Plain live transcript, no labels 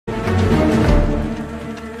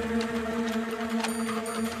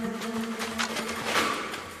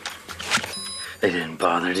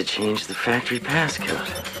bother to change the factory passcode.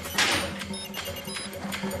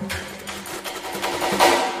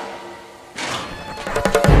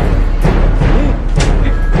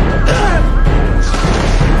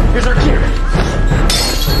 Here's our gear.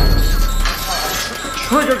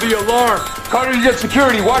 Trigger the alarm. Carter, you get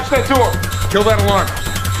security. Watch that door. Kill that alarm.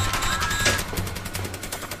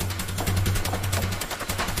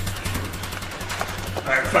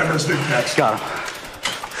 All right, 5 minutes big packs. Got him.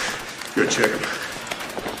 Good, check him.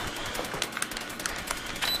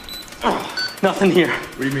 Nothing here.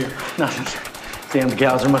 What do you mean? Nothing. Damn, the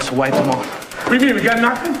Gauser must have wiped them all. What do you mean, we got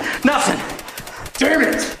nothing? Nothing! Damn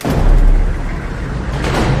it!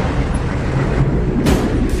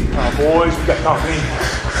 Boys, we got company.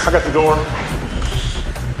 I got the door.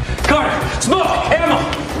 Carter! Smoke! Ammo!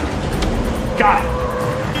 Got it.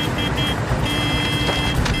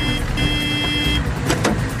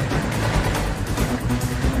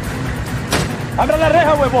 ¡Abra la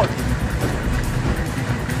reja, huevón!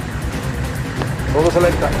 Todos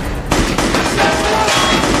alerta.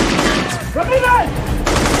 ¡Rápido!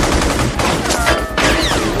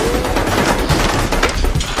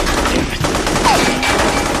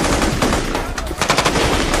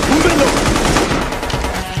 ¡Húmelo!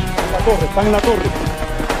 Están en la torre.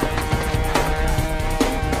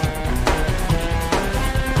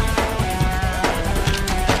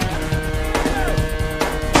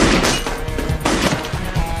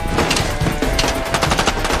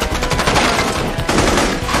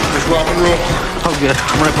 Rock and roll. Oh, good.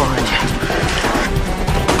 I'm right behind you.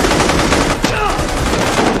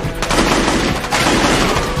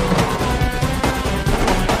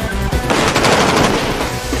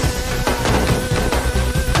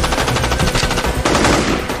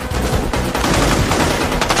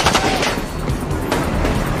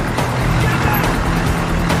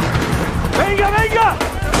 ¡Venga, venga!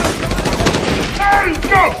 Hey,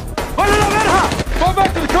 go! ¡Vale la verja! Go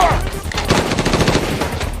back to the car!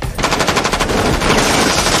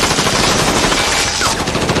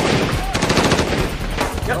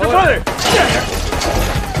 ¡Ya se puede!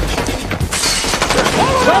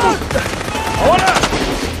 ¡Vamos! ¡Ahora!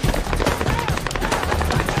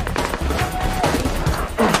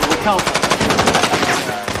 Help.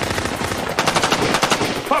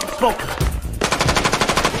 Pop smoke!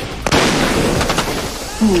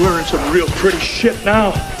 Ooh, we're in some real pretty shit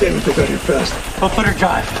now. Damn it, they got here fast. What footer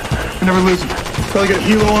drive? We never lose them. Probably got a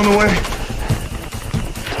helo on the way.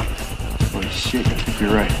 Holy shit, I think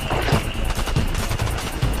you're right.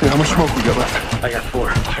 Hey, how much smoke we got left? I got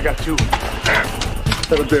 4. I got 2.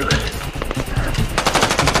 That'll do.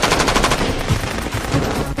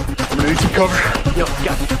 I'm gonna need some cover. Yo,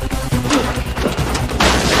 got it.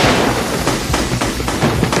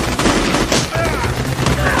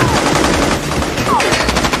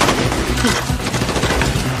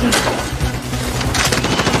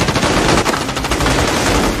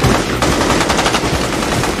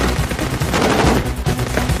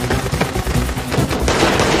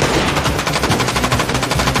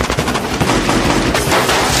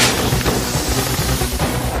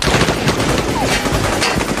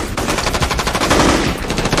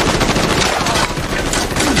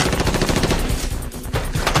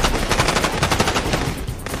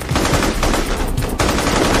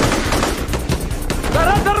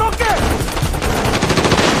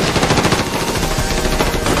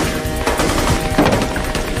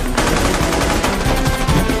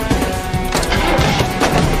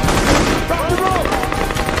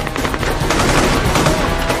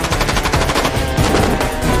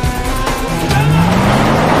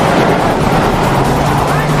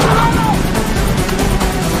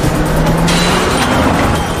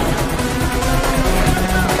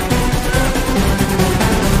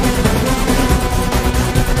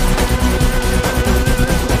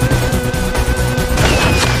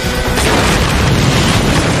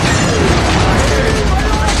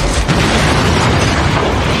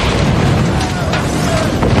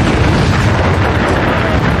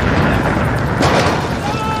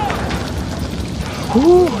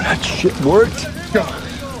 Ooh, that shit worked. Go.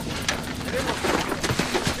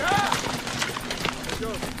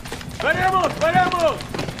 ¡Veremos! ¡Veremos!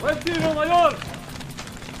 ¡Buen tiro, mayor!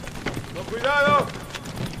 ¡Con cuidado!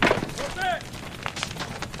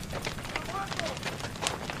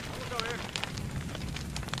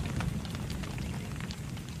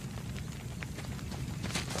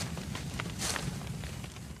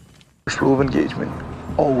 First rule of engagement,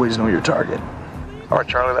 always know your target. All right,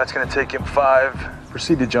 Charlie, that's gonna take him 5.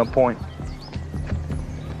 Proceed to jump point.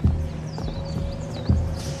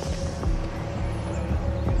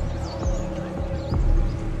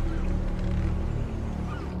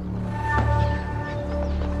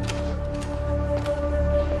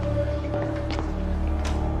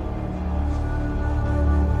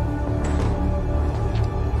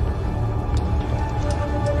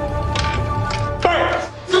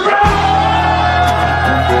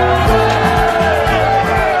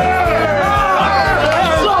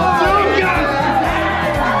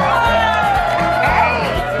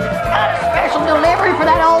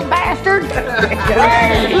 bastard!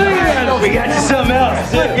 We got you something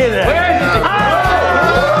else. Look at that.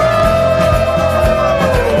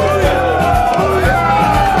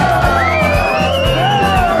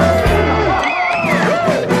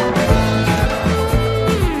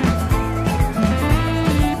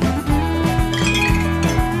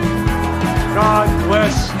 God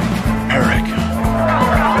bless Eric.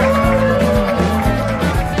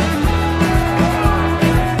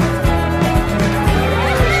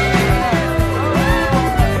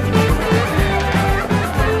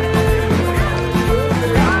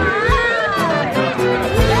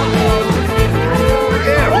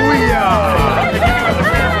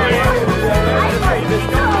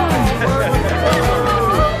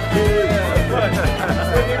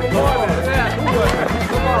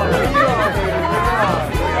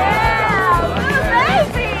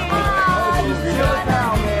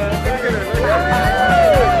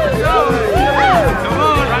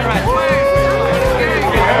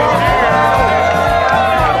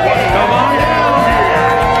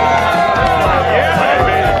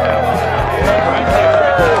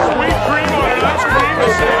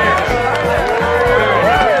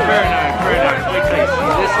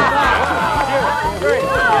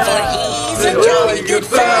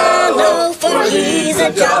 He's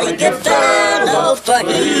a jolly good fellow, for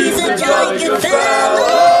he's a jolly good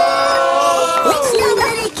fellow, which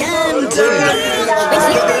nobody can deny, which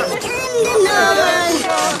nobody can deny,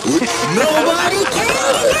 which nobody can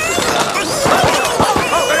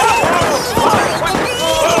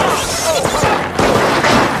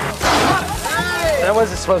That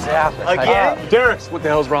wasn't supposed to happen. Again? Derek, what the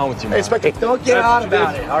hell's wrong with you, man? Hey, Inspector, don't get out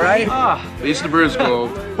about it, all right? At least the Briscoe.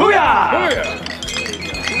 Booyah!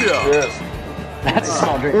 Yes. That's a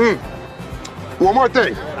small drink. One more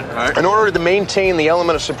thing. Right. In order to maintain the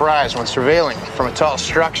element of surprise when surveilling from a tall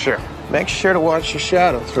structure, make sure to watch your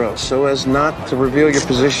shadow throw so as not to reveal your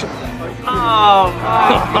position. Oh, my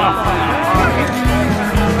God.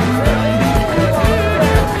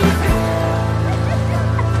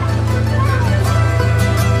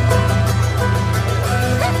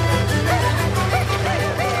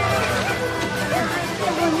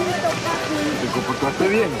 ¿Te comportaste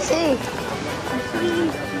bien? Sí.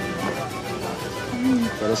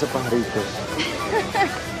 Parece pajaritos.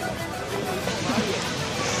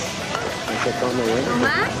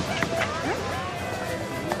 Mamá.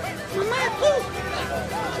 Mamá, aquí.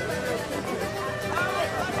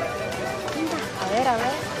 A ver, a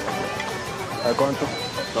ver. ¿A cuánto?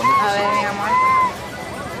 A ver, mi amor.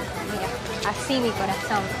 Mira, así mi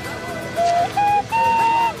corazón.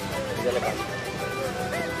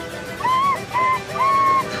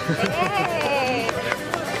 ¡Eh!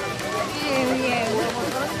 Bien, bien.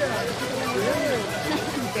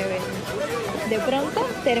 Qué bello. De pronto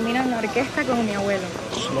termino en la orquesta con mi abuelo.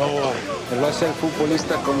 No, él va a ser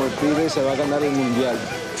futbolista como el pibe y se va a ganar el mundial.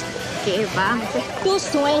 ¿Qué va? Ese es tu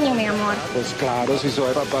sueño, mi amor. Pues claro, si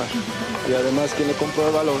soy papá. Y además, ¿quién le compró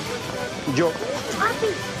el balón? Yo.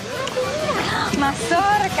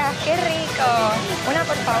 Mazorcas, qué rico. Una,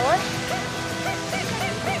 por favor.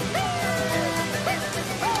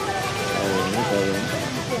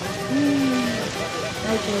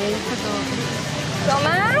 Ay, qué bello está todo.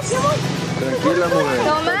 ¡Tomás! Tranquila, mujer.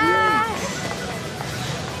 ¡Tomás!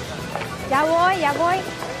 Ya voy, ya voy.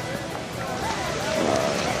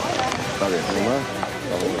 Está bien, mamá.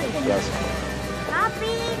 Está bien, gracias.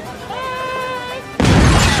 ¡Papi!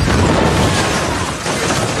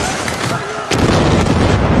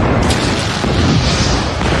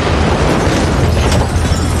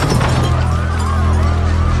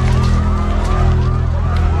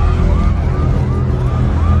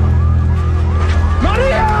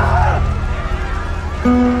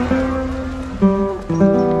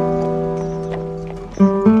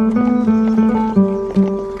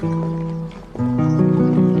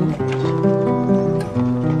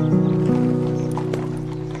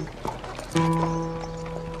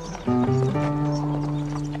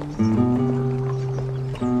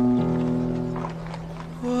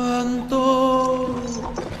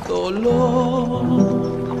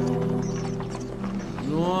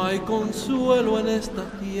 No hay consuelo en esta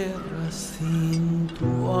tierra sin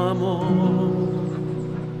tu amor.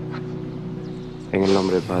 En el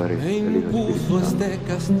nombre del Padre, Me del Hijo y del impuso Espíritu Santo. este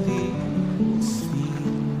castigo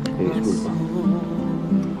sin Disculpa.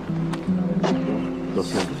 Lo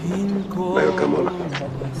siento. Medio Camola.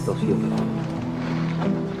 Lo siento.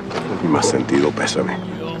 Y más sentido pésame.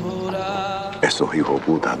 Esos hijos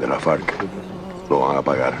putas de la FARC lo van a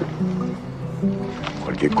pagar.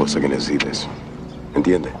 Cualquier cosa que necesites.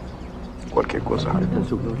 ¿Entiendes? Cualquier cosa. Está en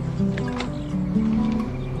su gloria.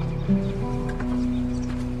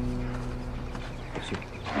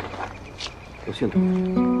 Siéntate.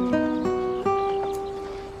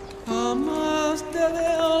 Jamás te de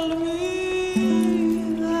olvidar.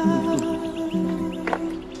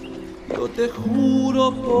 Yo te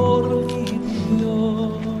juro por mi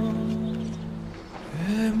Dios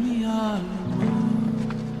que mi alma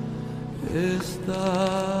está.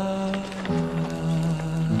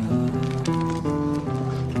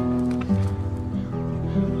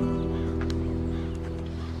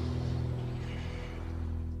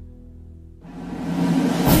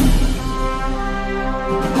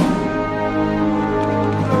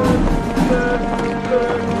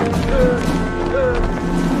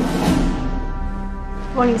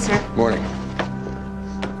 Morning, sir. Morning.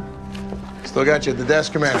 Still got you at the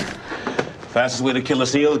desk, Commander. Fastest way to kill a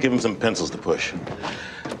seal is give him some pencils to push.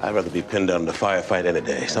 I'd rather be pinned down in a firefight any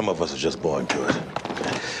day. Some of us are just born to it.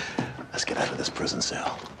 Let's get out of this prison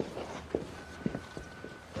cell.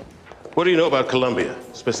 What do you know about Colombia,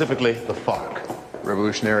 specifically the FARC?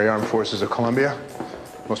 Revolutionary Armed Forces of Colombia.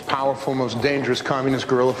 Most powerful, most dangerous communist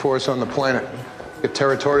guerrilla force on the planet. Get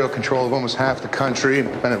territorial control of almost half the country.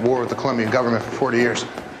 Been at war with the Colombian government for 40 years.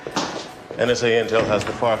 NSA intel has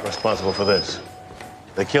the FARC responsible for this.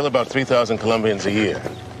 They kill about 3,000 Colombians a year.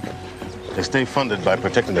 They stay funded by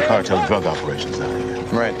protecting the cartel drug operations out here.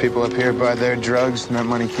 Right, people up here buy their drugs, and that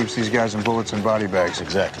money keeps these guys in bullets and body bags.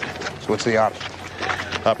 Exactly. So what's the op?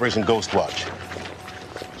 Operation Ghost Watch.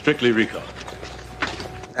 Strictly recon.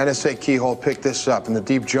 NSA Keyhole picked this up in the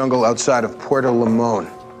deep jungle outside of Puerto Limon.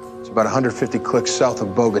 It's about 150 clicks south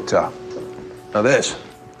of Bogota. Now this,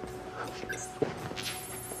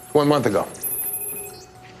 1 month ago.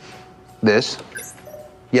 This,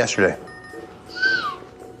 yesterday.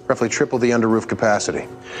 Roughly triple the under-roof capacity.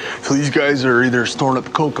 So these guys are either storing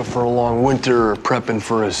up coca for a long winter or prepping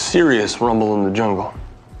for a serious rumble in the jungle.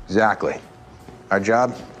 Exactly. Our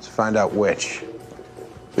job is to find out which.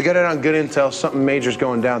 We got it on good intel. Something major's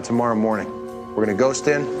going down tomorrow morning. We're gonna ghost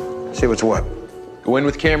in, see what's what. Go in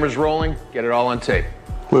with cameras rolling, get it all on tape.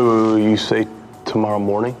 Wait, you say tomorrow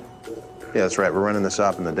morning? Yeah, that's right. We're running this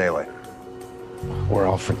op in the daylight. We're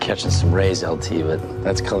all for catching some rays, LT, but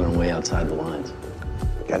that's coloring way outside the lines.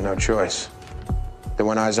 Got no choice. They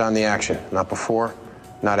want eyes on the action. Not before,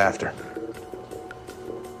 not after.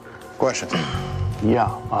 Questions? Yeah,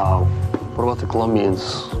 what about the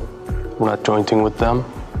Colombians? We're not jointing with them?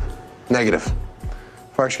 Negative.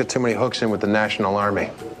 FARC's got too many hooks in with the National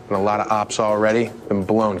Army. And a lot of ops already been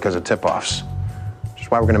blown because of tip-offs. Which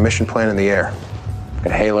is why we're gonna mission plan in the air.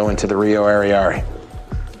 Gonna halo into the Rio Ariari.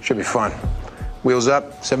 Should be fun. Wheels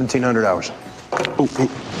up, 1,700 hours.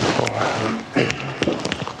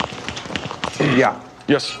 Yeah.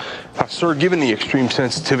 Yes. Sir, given the extreme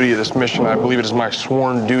sensitivity of this mission, I believe it is my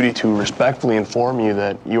sworn duty to respectfully inform you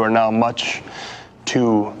that you are now much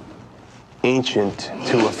too ancient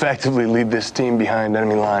to effectively lead this team behind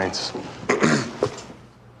enemy lines.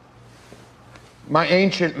 My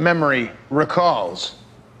ancient memory recalls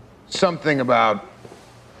something about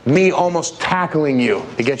me almost tackling you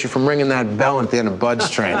to get you from ringing that bell at the end of Bud's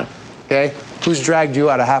train. Okay? Who's dragged you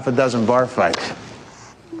out of half a dozen bar fights?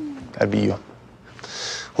 That'd be you.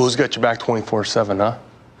 Who's got your back 24/7, huh?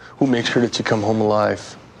 Who makes sure that you come home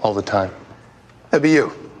alive all the time? That'd be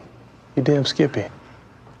you. You damn Skippy.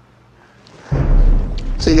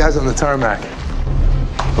 See you guys on the tarmac.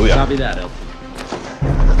 Oh, yeah. Copy that, LT.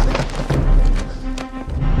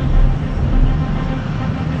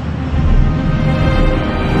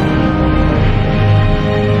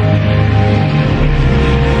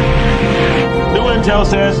 New intel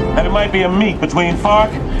says that it might be a meet between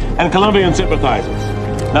FARC and Colombian sympathizers.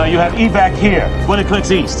 Now you have evac here, 20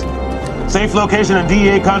 clicks east. Safe location and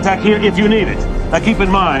DEA contact here if you need it. Now keep in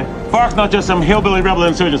mind, FARC's not just some hillbilly rebel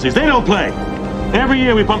insurgencies. They don't play. Every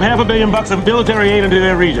year we pump $500 million of military aid into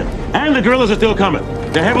their region. And the guerrillas are still coming.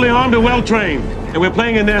 They're heavily armed and well-trained, and we're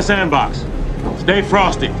playing in their sandbox. Stay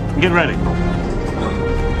frosty and get ready.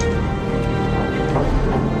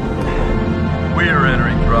 We are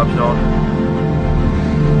entering drop zone.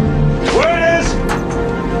 Where it is?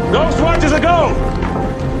 Ghost Watch is a go!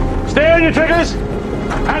 Stay on your triggers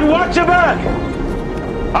and watch your back!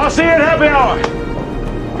 I'll see you at happy hour!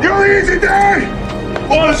 You're easy, Dad!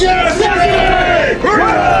 What's yesterday?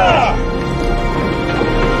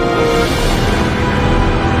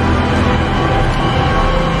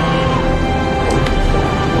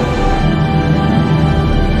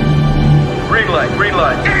 Green light, green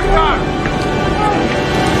light. Game time!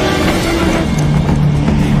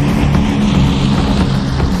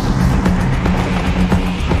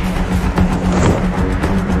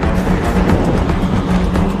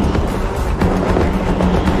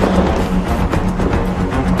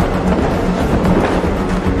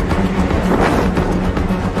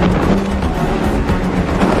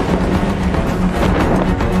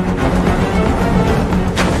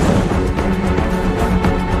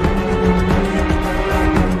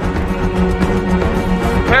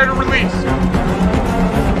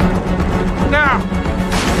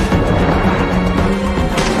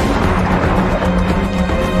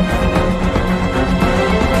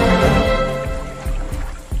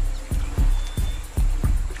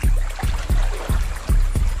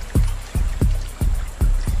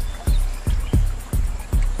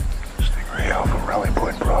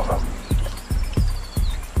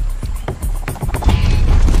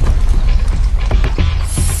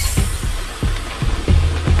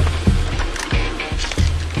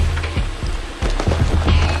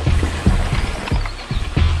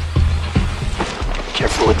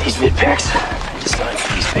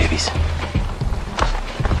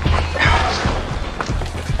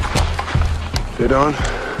 Sit on.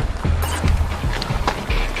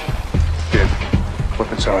 Good.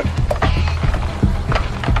 Flip inside.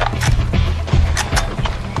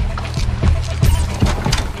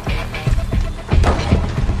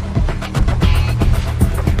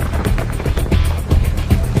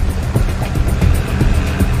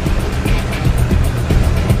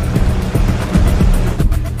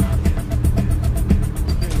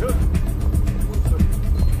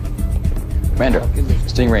 Commander,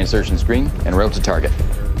 Stingray insertion screen and route to target.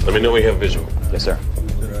 Let me know we have visual. Yes, sir.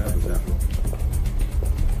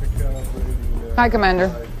 Hi,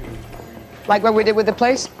 Commander. Like what we did with the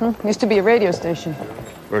place? Used to be a radio station.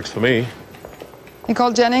 Works for me.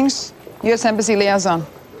 Nicole Jennings, U.S. Embassy liaison.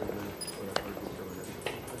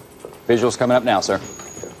 Visuals coming up now, sir.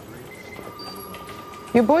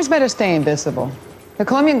 You boys better stay invisible. The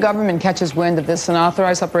Colombian government catches wind of this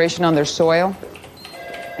unauthorized operation on their soil,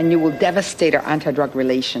 and you will devastate our anti-drug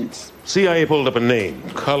relations. CIA pulled up a name,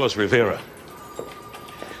 Carlos Rivera.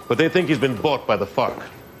 But they think he's been bought by the FARC.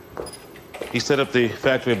 He set up the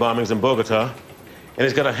factory bombings in Bogota, and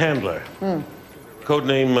he's got a handler.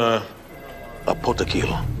 Codename,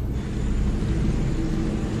 Apotequil.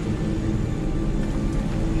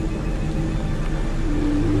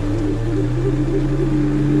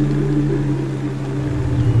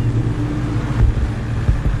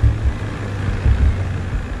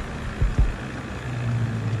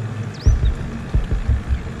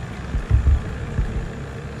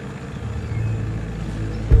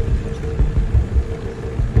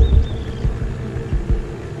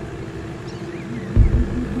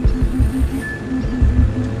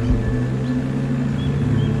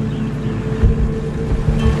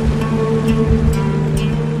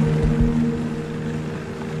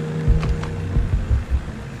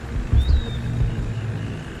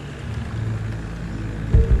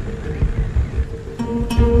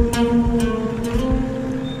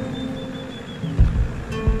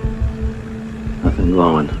 Nothing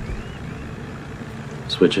glowing.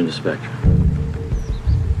 Switch into Spectra.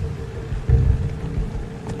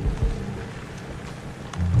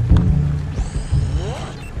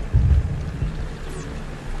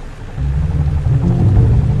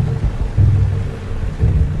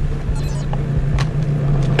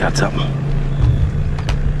 Got something.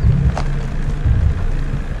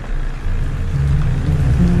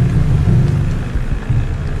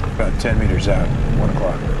 About 10 meters out, 1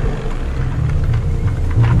 o'clock.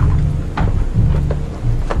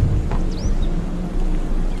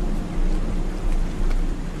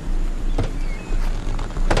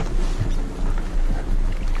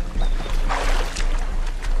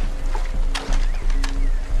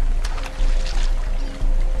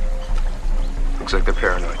 Looks like they're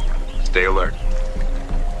paranoid. Stay alert.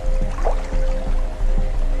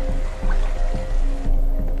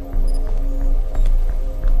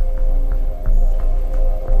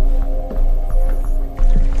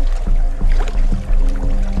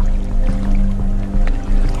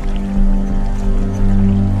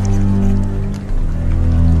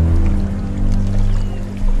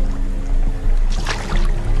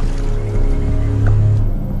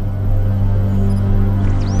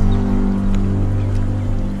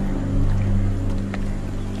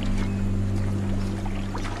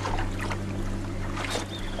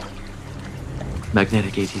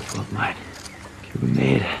 Magnetic 1812 mine. Cuban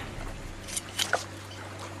made.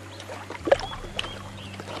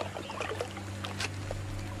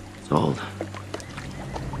 It's old.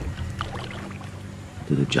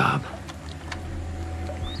 Do the job.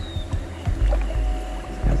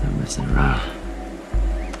 These guys aren't messing around.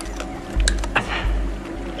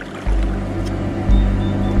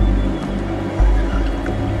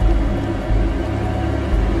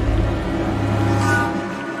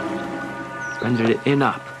 Rendered it in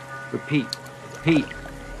up. Repeat. Repeat.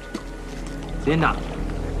 It's in up.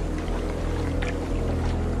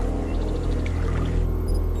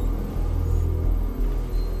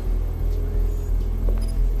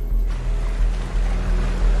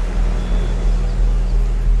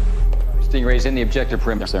 Stingray's in the objective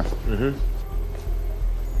perimeter, sir.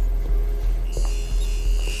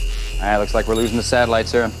 All right, looks like we're losing the satellite,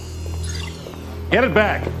 sir. Get it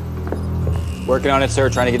back. Working on it, sir.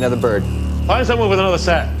 Trying to get another bird. Find someone with another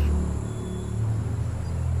sat.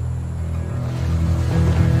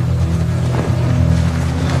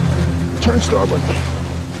 Turn starboard.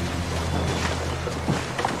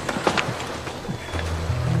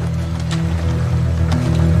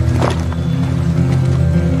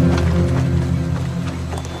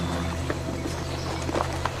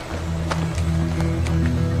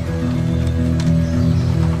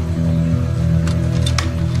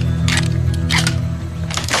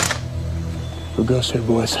 for ghosts here,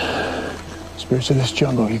 boys. Spirits of this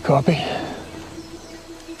jungle, you copy?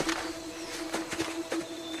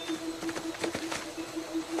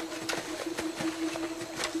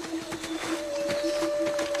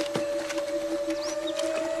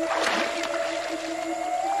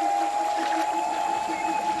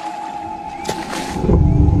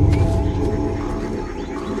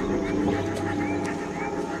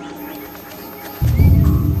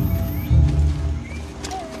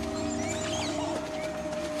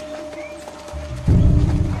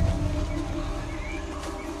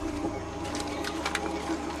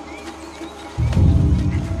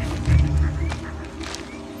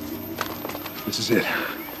 This is it.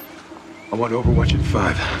 I want Overwatch at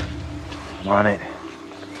 5. I'm on it.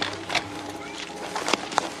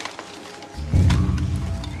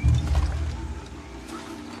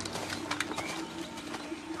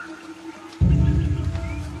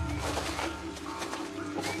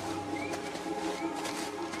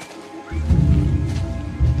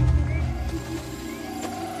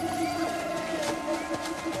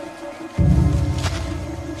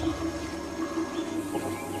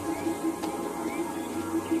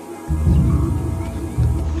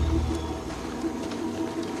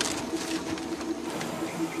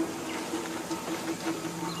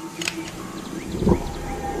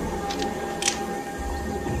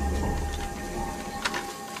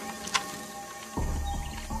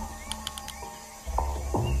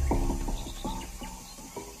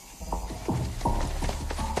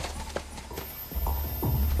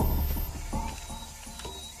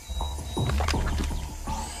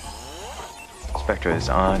 Spectra is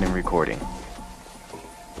on and recording.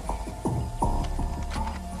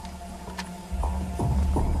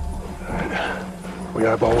 We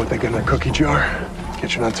eyeball what they get in their cookie jar,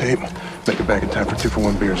 get you on tape, make it back in time for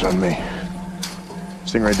 2-for-1 beers on me.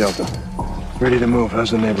 Stingray Delta, ready to move.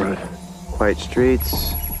 How's the neighborhood? Quiet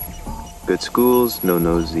streets, good schools, no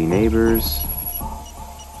nosy neighbors.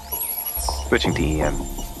 Switching to EM.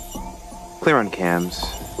 Clear on cams.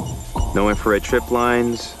 No infrared trip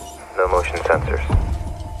lines, no motion sensors.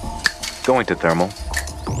 Going to thermal.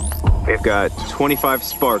 We've got 25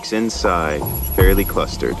 sparks inside, fairly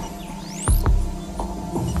clustered.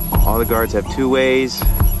 All the guards have 2 ways,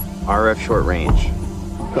 RF short range.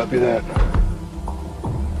 Copy that.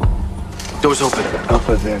 Doors open.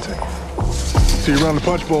 Alpha advancing. See you around the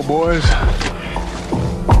punch bowl, boys.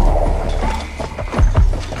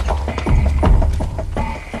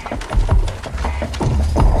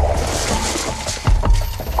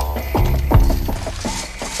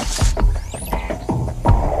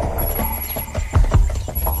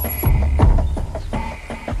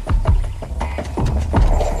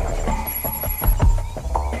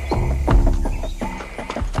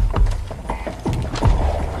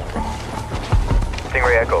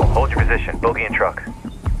 Stingray Echo, hold your position. Bogey and truck.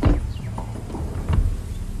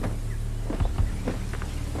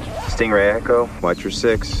 Stingray Echo, watch your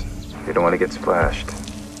 6. You don't want to get splashed.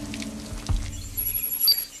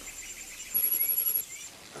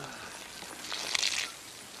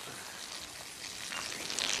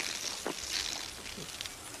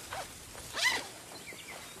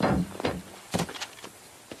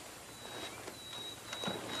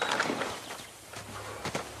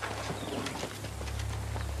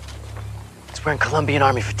 It's wearing Colombian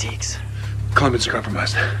Army fatigues. Columbus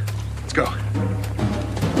compromised. Let's go.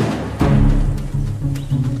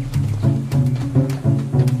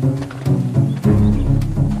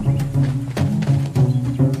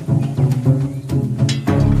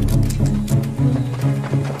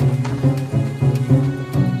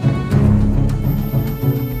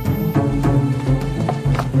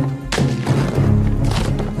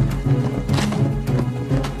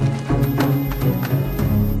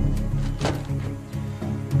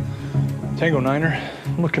 Tango Niner,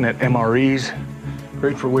 I'm looking at MREs.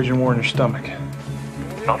 Great for waging war in your stomach.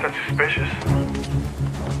 Nothing suspicious.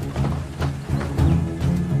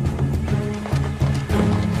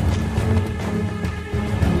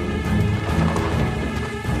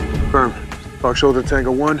 Firm. Fox Shoulder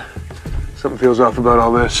Tango 1. Something feels off about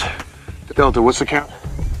all this. Delta, what's the count?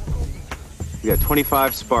 We got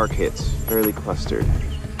 25 spark hits, fairly clustered.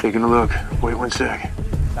 Taking a look. Wait 1 sec.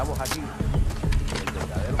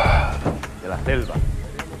 De la selva.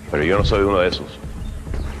 Pero yo no soy uno de esos.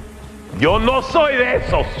 Yo no soy de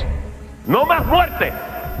esos. No más muerte.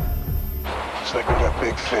 Looks like we got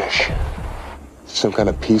big fish. Some kind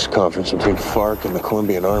of peace conference between FARC and the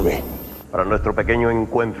Colombian Army. Para nuestro pequeño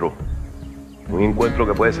encuentro. Un encuentro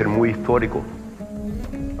que puede ser muy histórico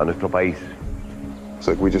a nuestro país. Looks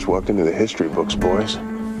like we just walked into the history books, boys.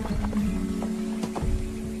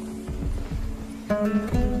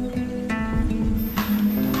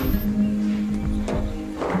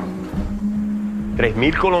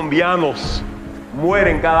 3,000 colombianos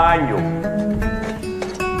mueren cada año.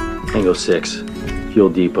 Tango 6,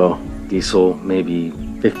 fuel depot, diesel, maybe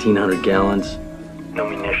 1,500 gallons. No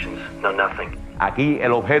munitions, no nothing. Aquí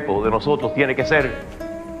el objeto de nosotros tiene que ser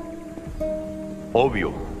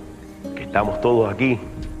obvio, que estamos todos aquí.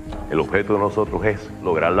 El objeto de nosotros es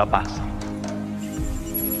lograr la paz.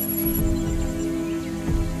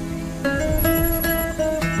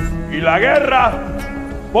 Y la guerra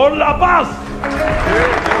por la paz.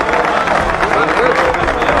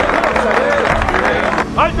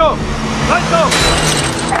 ¡Alto! ¡Alto!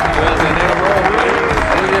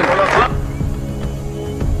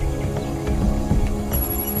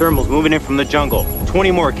 Thermals moving in from the jungle.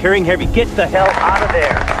 20 more, carrying heavy. Get the hell out of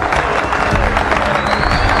there.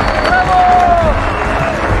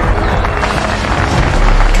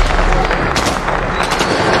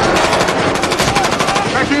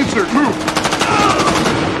 Back to insert, move.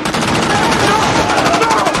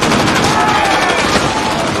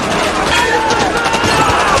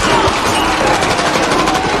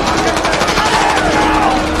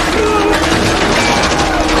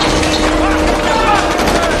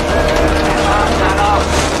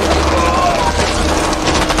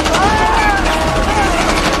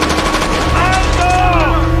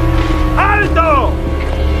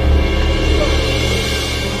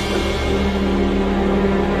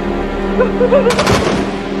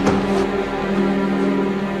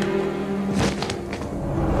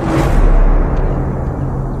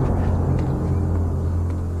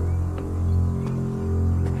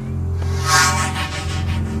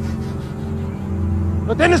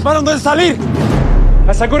 ¡No tienes para dónde salir!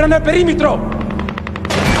 ¡Aseguran el perímetro!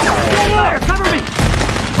 ¡Cover me!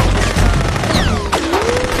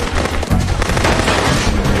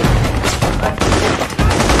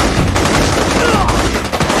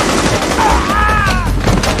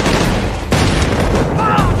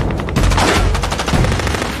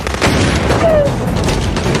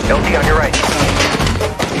 LT on your right.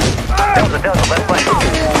 Delta, left flank.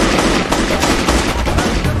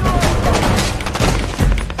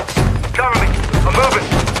 Cover me. I'm moving.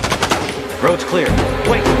 Road's clear.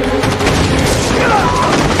 Wait.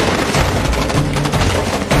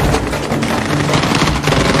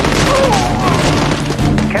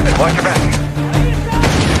 Kevin, watch your back.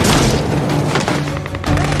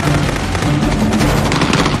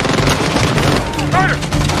 Carter!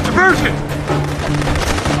 Diversion!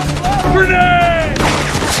 Grenade!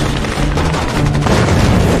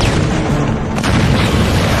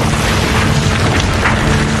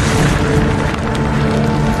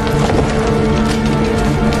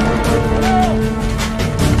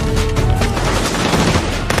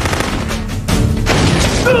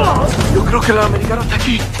 Yo creo que el americano está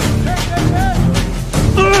aquí.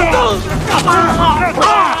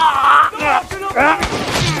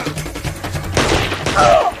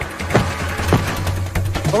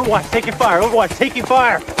 Overwatch, taking fire. Overwatch, taking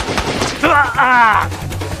fire.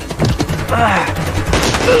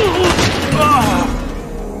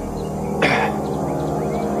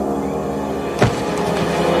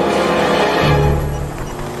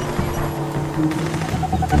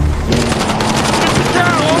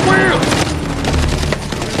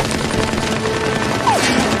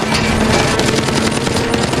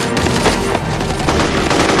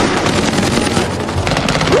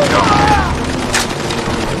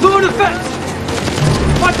 Lower the fence!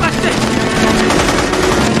 Watch my stick!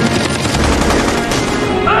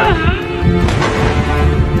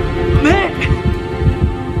 Man!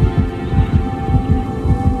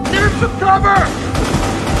 There's some cover!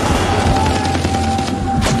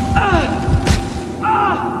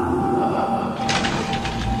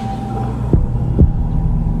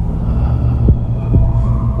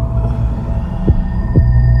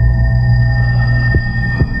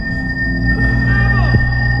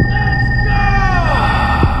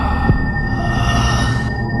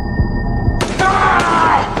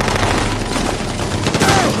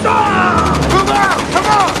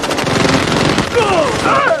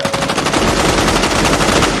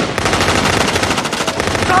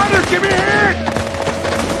 Give me a hand!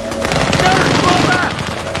 Fall back!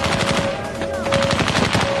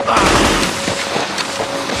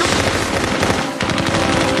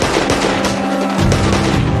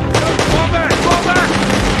 Fall back! Fall back!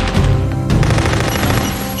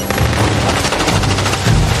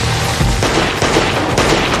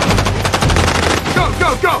 Go, go,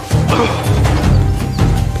 go!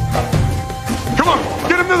 Come on,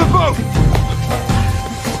 get him to the boat!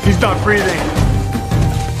 He's not breathing.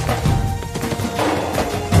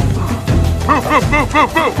 Move!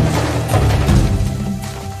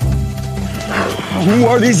 Who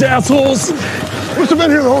are these assholes? Must have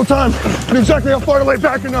been here the whole time. I knew exactly how far to lay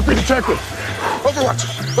back and not be detected. Overwatch!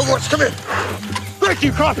 Overwatch, come in! Thank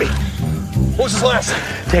you, copy! What was his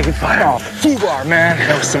last? Taking fire. Oh, foobar, man.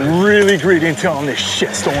 That was some really great intel on this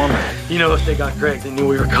shitstorm. You know, if they got Greg, they knew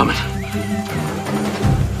we were coming.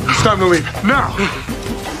 It's time to leave. Now!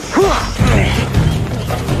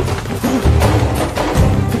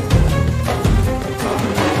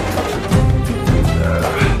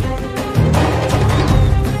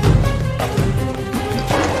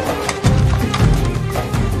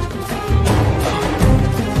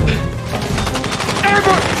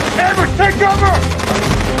 Amber, take cover!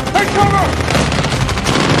 Take cover!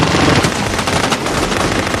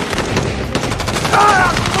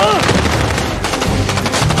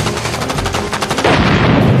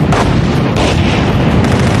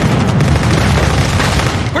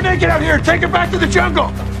 Grenade, get out here! Take it back to the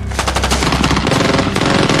jungle!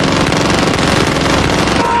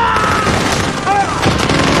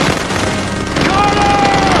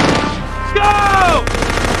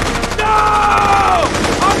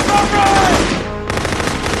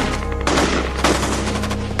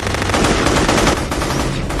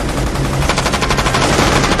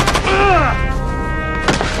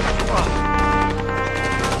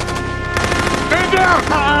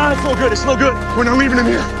 It's no good, it's no good. We're not leaving him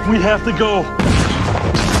here. We have to go.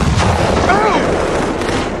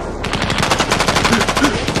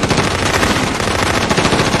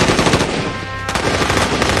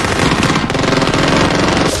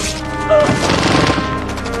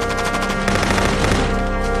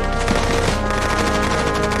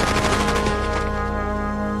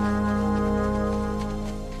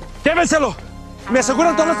 ¡Llévenselo! ¿Me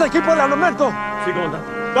aseguran todo este equipo del armamento? Sí,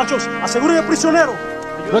 comandante. Gachos, aseguren al prisionero.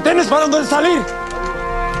 ¿No tienes para dónde salir?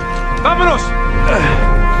 ¡Vámonos!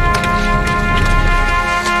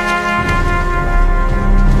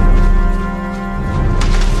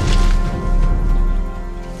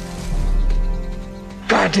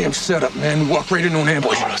 Goddamn setup, man. We walked right into an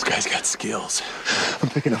ambush. Oh, those guys got skills. I'm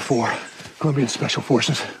picking up 4. Colombian Special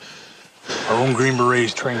Forces. Our own Green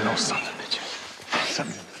Berets training those sons of bitches.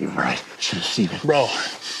 Something doesn't feel right. Should have seen it. Bro,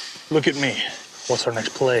 look at me. What's our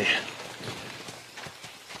next play?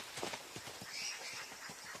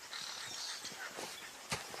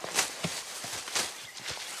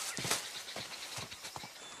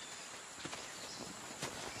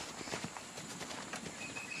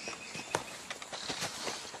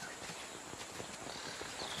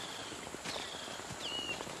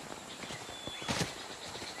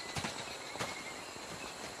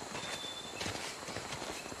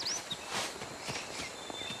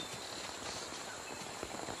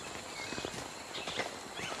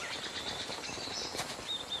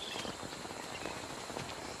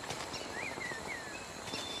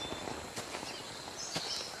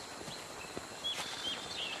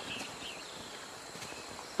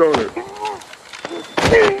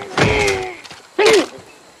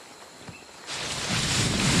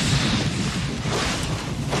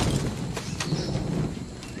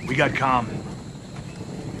 We got comm.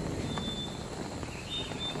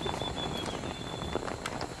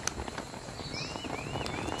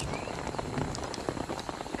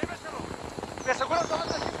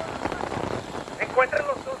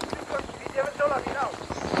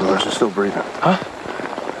 Lars is still breathing. Huh?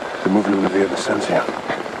 They're moving him to the other Sensia.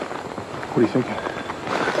 What are you thinking?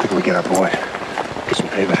 I think we get our boy. Get some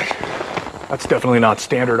payback. That's definitely not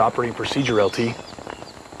standard operating procedure, LT.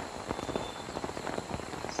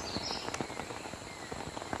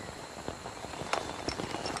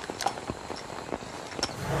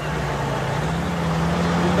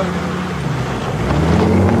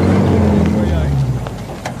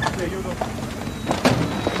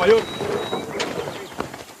 Mayor.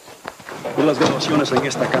 Ve las grabaciones en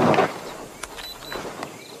esta cámara.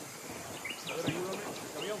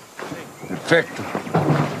 Perfecto.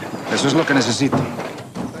 Eso es lo que necesito.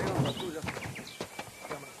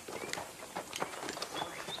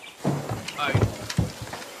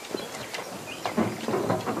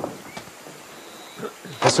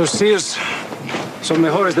 Esos Sears son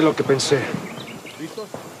mejores de lo que pensé. ¿Listos?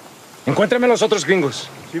 Encuéntrame a los otros gringos.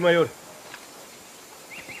 Sí, mayor.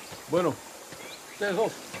 Bueno, ustedes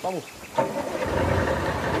dos, vamos.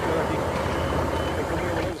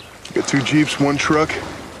 Got 2 Jeeps, 1 truck.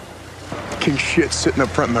 King shit sitting up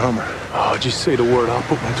front in the Hummer. Oh, just say the word. I'll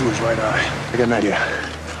put one to his right eye. I got an idea.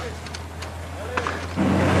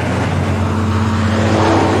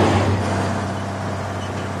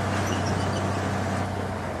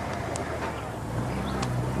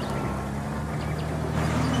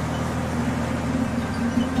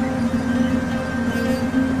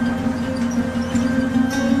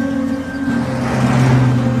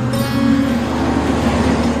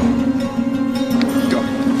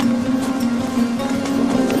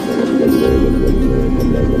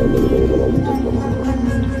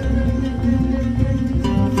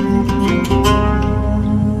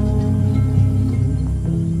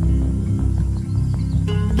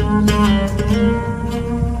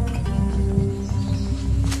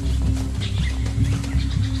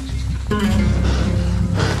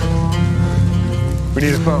 We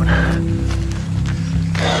need a phone.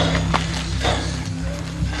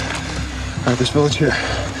 All right, this village here.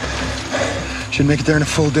 Should make it there in a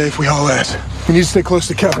full day if we haul ass. We need to stay close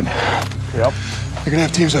to Kevin. Yep. They're gonna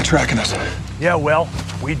have teams out tracking us. Yeah, well,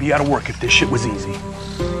 we'd be out of work if this shit was easy.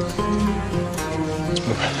 Let's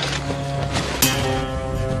move.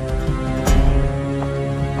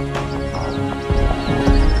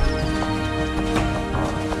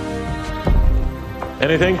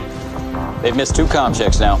 Anything? They've missed 2 comm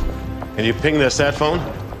checks now. Can you ping their sat phone?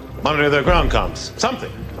 Monitor their ground comms.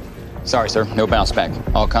 Something. Sorry, sir. No bounce back.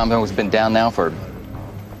 All comm has been down now for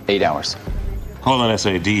 8 hours. Call on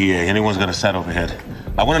SA, DEA. Anyone's got a sat overhead.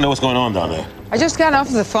 I want to know what's going on down there. I just got off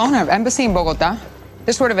the phone at Embassy in Bogota.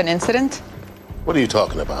 There's sort of an incident. What are you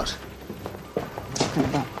talking about?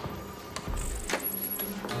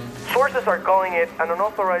 Sources are calling it an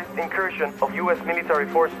unauthorized incursion of U.S. military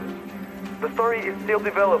forces. The story is still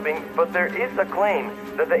developing, but there is a claim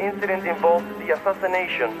that the incident involved the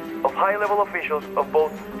assassination of high-level officials of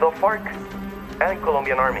both the FARC and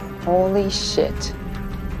Colombian army. Holy shit.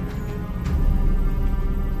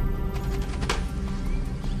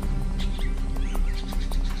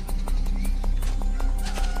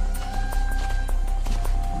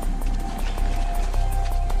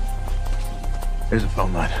 There's a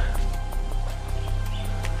phone line.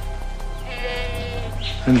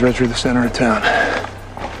 Runs right through the center of town.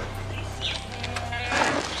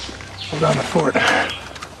 Hold on the fort.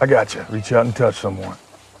 I got you. Reach out and touch someone.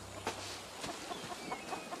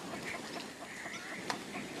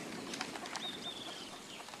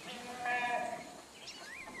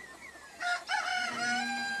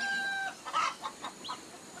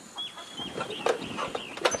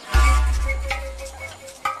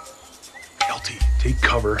 LT, take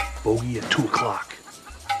cover. Bogey at 2 o'clock.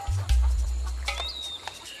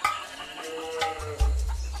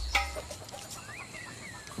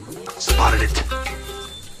 Spotted it.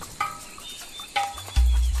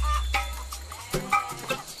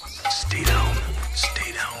 Stay down.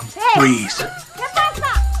 Stay down. Freeze.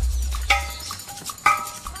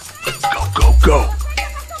 Go, go, go.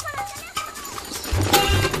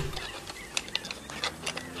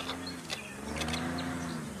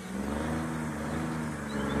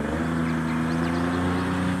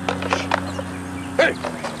 Hey,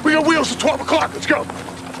 we got wheels at 12 o'clock. Let's go.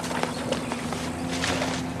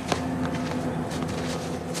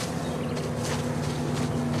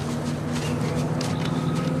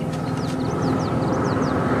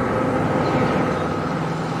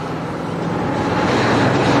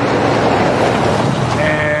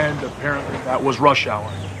 That was rush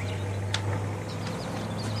hour.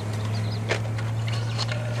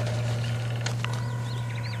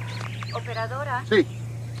 Operadora. Sí.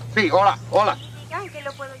 Sí, hola, hola. ¿En qué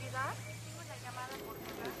lo puedo ayudar?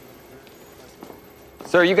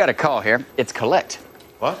 Sir, you got a call here. It's collect.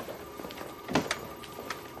 What?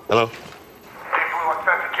 Hello?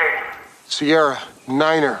 Sierra,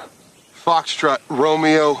 Niner, Foxtrot,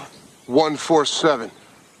 Romeo, 147.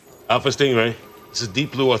 Alpha Stingray. This is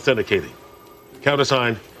Deep Blue authenticating.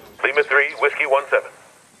 Countersign. Lima 3, Whiskey 17.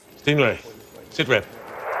 Stingray. Sit rep.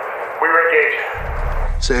 We were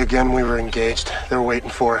engaged. Say again, we were engaged. They were waiting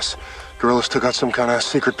for us. Guerrillas took out some kind of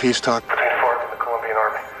secret peace talk. Between FARC and the Colombian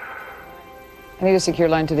army. I need a secure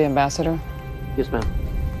line to the ambassador. Yes, ma'am.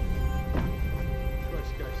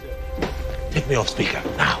 Take me off speaker,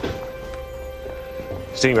 now.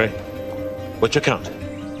 Stingray, what's your count?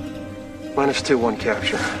 -2, 1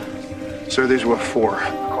 capture. Sir, these were 4.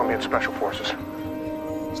 Colombian Special Forces.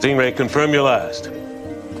 Stingray, confirm your last.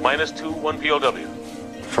 -2, 1 POW.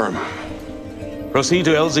 Firm. Proceed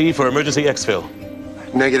to LZ for emergency exfil.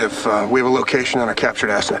 Negative. We have a location on a captured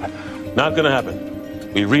asset. Not gonna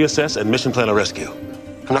happen. We reassess and mission plan a rescue.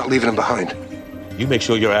 I'm not leaving him behind. You make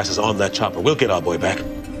sure your ass is on that chopper. We'll get our boy back.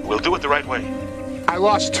 We'll do it the right way. I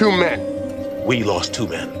lost 2 men. We lost 2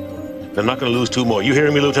 men. I'm not gonna lose 2 more. You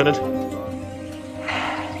hearing me, Lieutenant?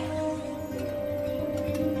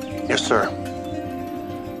 Yes, sir.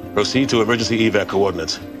 Proceed to emergency evac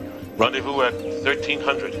coordinates. Rendezvous at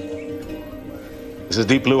 1300. This is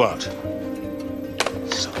Deep Blue out.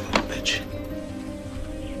 Son of a bitch.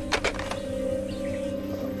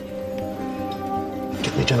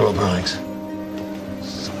 Get me General Braggs.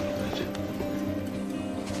 Son of a bitch.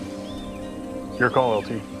 Your call,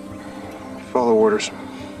 LT. Follow orders.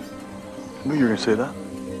 knew you were gonna say that.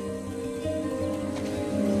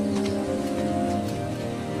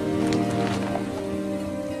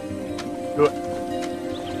 Do it.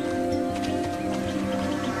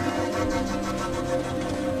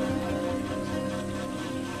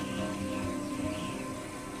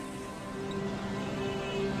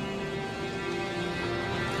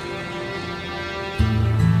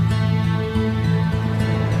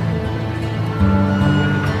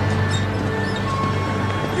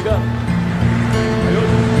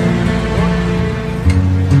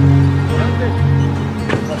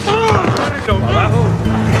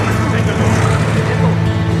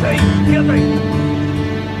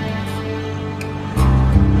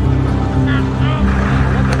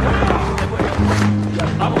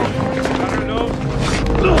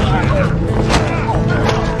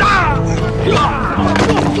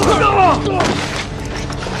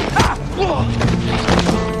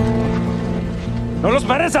 ¡No los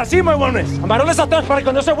pares así, huevones! ¡Amarones atrás para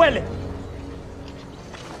que no se huele!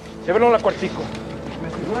 Llévenlo a la cuartico.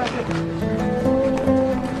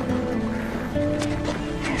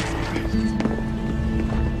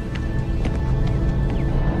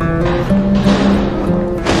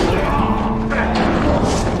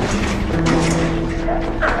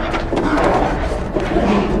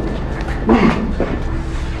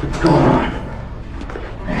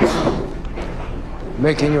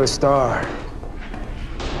 Making you a star.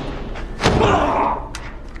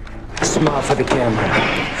 Smile for the camera.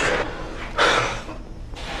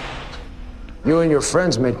 You and your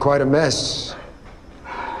friends made quite a mess.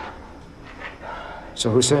 So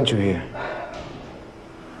who sent you here?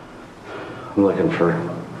 I'm looking for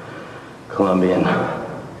Colombian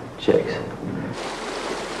chicks.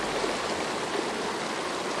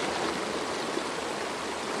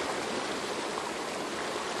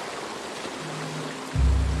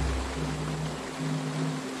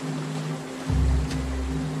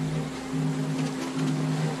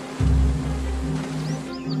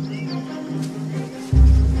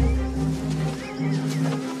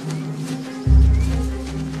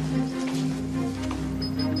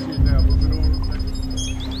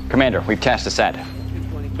 Commander, we've cast a set.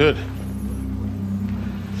 Good.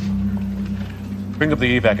 Bring up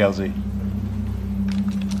the evac, LZ.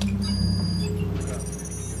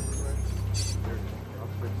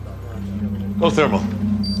 Go thermal.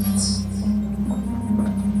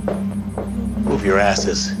 Move your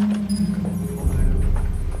asses.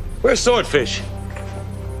 Where's Swordfish?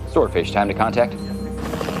 Swordfish, time to contact.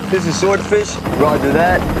 This is Swordfish. Roger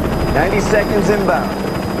that. 90 seconds inbound.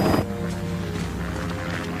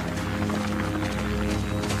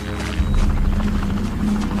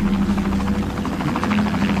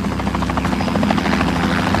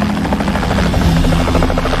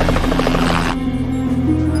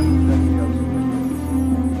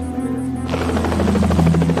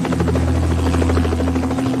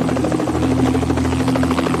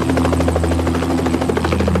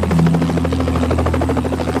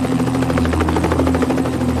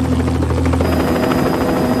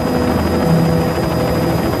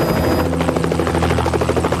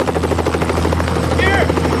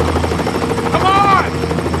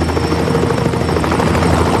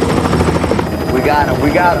 We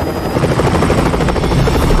got him.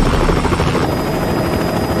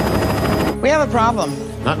 We have a problem.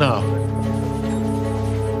 Not now.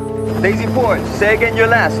 Daisy Forge, say again your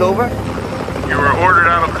last, over. You were ordered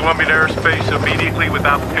out of Colombian airspace immediately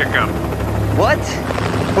without pickup. What?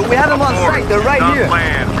 But we have them on site, they're right here. Do not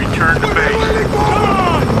land, return to base.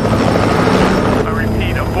 I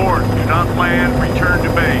repeat, abort, do not land, return to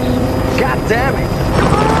base. God damn it.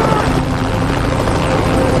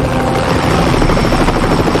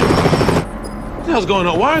 What the hell's going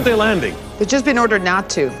on? Why aren't they landing? They've just been ordered not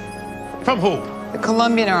to. From who? The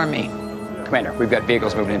Colombian army. Commander, we've got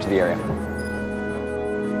vehicles moving into the area.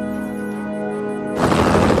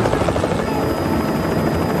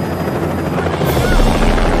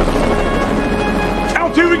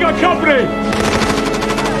 LT, we got company!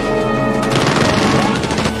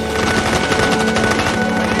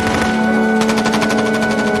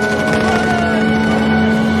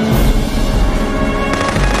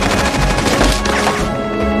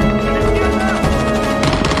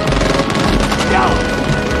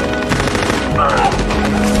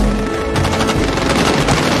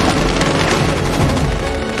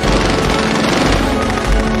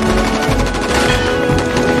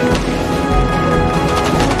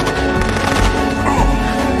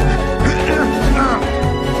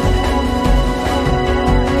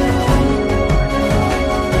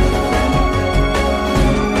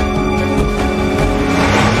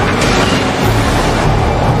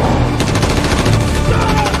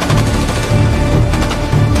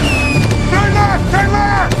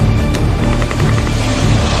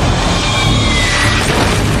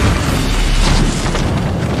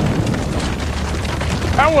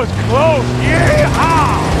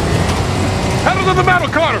 the metal,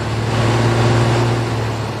 Carter!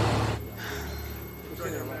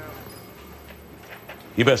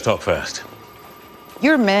 You best talk fast.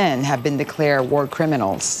 Your men have been declared war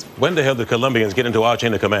criminals. When the hell did Colombians get into our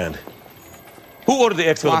chain of command? Who ordered the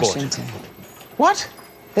exfil abort? Washington. What?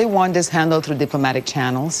 They want this handled through diplomatic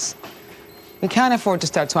channels. We can't afford to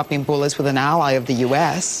start swapping bullets with an ally of the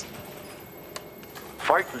U.S.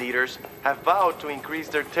 FARC leaders have vowed to increase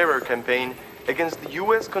their terror campaign against the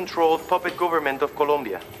U.S.-controlled puppet government of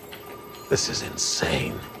Colombia. This is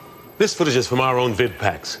insane. This footage is from our own vid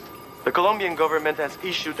packs. The Colombian government has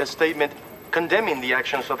issued a statement condemning the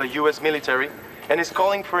actions of the U.S. military and is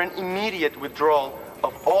calling for an immediate withdrawal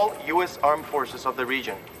of all U.S. armed forces of the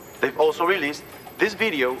region. They've also released this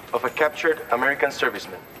video of a captured American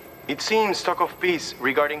serviceman. It seems talk of peace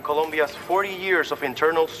regarding Colombia's 40 years of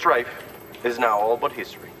internal strife is now all but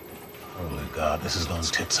history. Holy God, this is going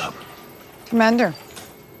tits up. Commander,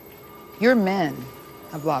 your men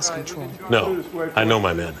have lost control. No, I know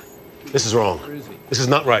my men. This is wrong. This is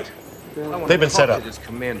not right. They've been set up.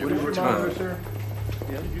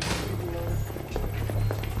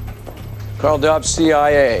 Carl Dobbs,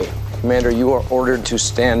 CIA. Commander, you are ordered to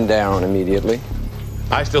stand down immediately.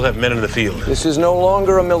 I still have men in the field. This is no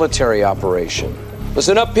longer a military operation.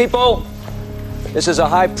 Listen up, people. This is a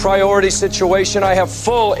high priority situation. I have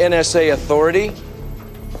full NSA authority.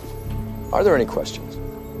 Are there any questions?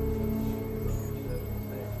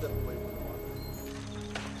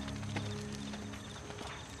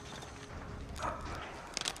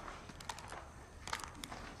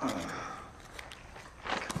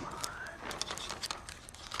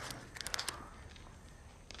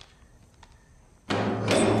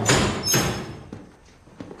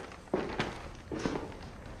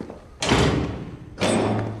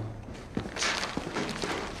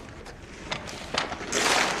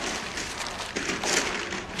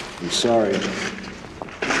 I'm sorry.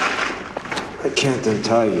 I can't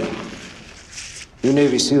untie you. You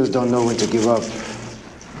Navy SEALs don't know when to give up.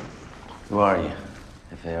 Who are you?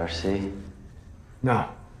 FARC? No.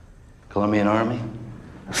 Colombian Army?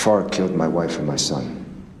 The FARC killed my wife and my son.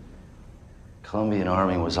 Colombian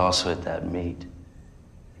Army was also at that meet.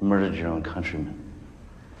 You murdered your own countrymen.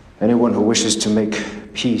 Anyone who wishes to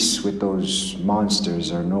make peace with those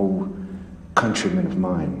monsters are no countrymen of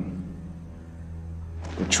mine.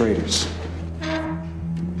 They're traitors.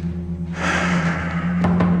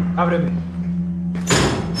 Ábreme.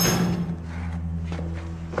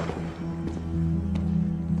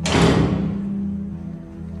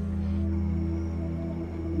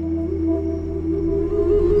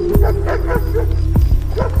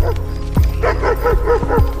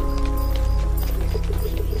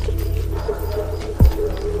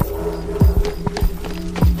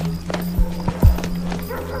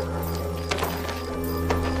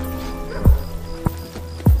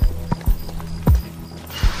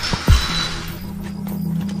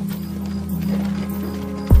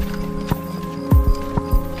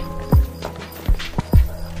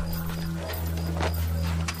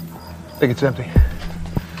 I think it's empty.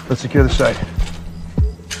 Let's secure the site.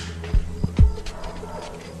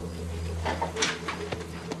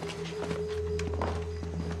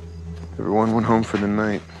 Everyone went home for the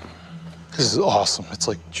night. This is awesome. It's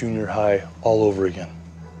like junior high all over again.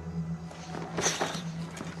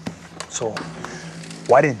 So,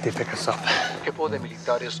 why didn't they pick us up? Equipo de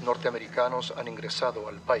militares norteamericanos han ingresado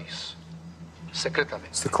al país secretamente.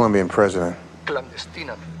 It's the Colombian president.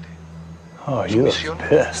 Clandestinamente. Oh, Su you look misión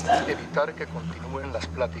pissed. es evitar que continúen las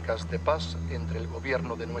pláticas de paz entre el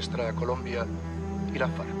gobierno de nuestra Colombia y la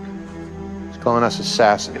FARC. He's calling us El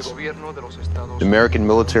assassins. gobierno de los Estados The American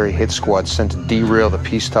military hit squad sent to derail the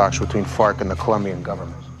peace talks between FARC and the Colombian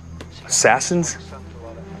government. Assassins?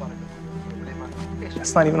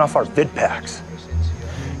 That's not even off our vid packs.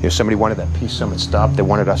 If somebody wanted that peace summit stopped, they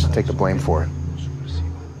wanted us to take the blame for it.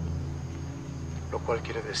 Lo cual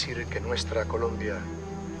quiere decir que nuestra Colombia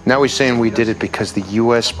Now he's saying we did it because the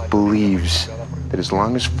U.S. believes that as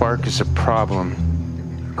long as FARC is a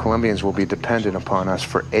problem, Colombians will be dependent upon us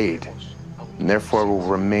for aid, and therefore will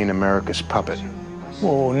remain America's puppet.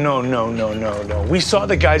 Oh, no. We saw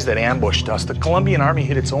the guys that ambushed us. The Colombian Army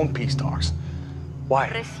hit its own peace talks. Why?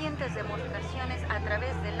 Recientes demostraciones a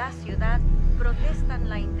través de la ciudad protestan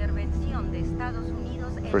la intervención de Estados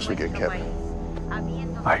Unidos en First we get nuestro Kevin.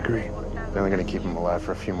 país. I agree. They're only going to keep him alive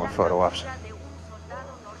for a few more photo ops.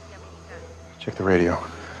 Check the radio.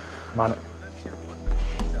 I'm on it.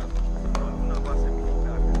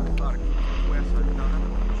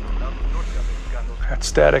 That's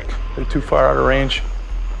static. They're too far out of range.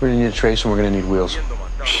 We're going to need a trace and we're going to need wheels.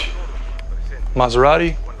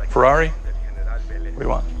 Maserati? Ferrari? What do you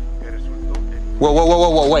want?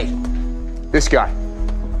 Whoa, wait. This guy.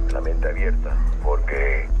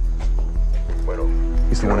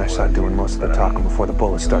 He's the one I saw doing most of the talking before the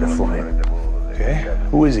bullets started flying. Okay,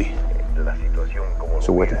 who is he? He's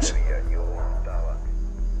a witness.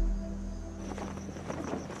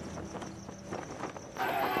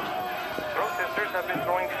 Protesters have been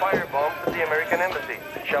throwing firebombs at the American embassy,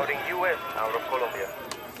 shouting U.S. out of Colombia.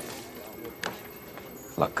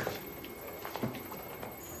 Look.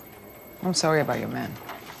 I'm sorry about your men.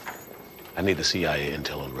 I need the CIA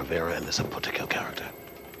intel on Rivera and this particular character.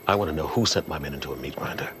 I want to know who sent my men into a meat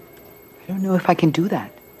grinder. I don't know if I can do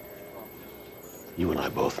that. You and I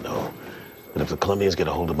both know that if the Colombians get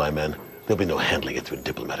a hold of my men, there'll be no handling it through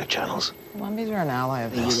diplomatic channels. Colombians are an ally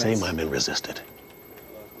of the They'll US. say my men resisted.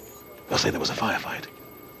 They'll say there was a firefight.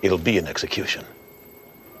 It'll be an execution.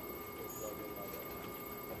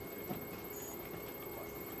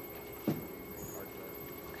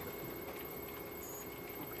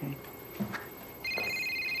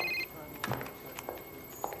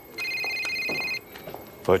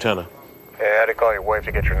 Lieutenant. Hey, I had to call your wife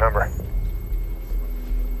to get your number.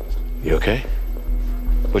 You okay?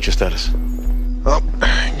 What's your status? Well,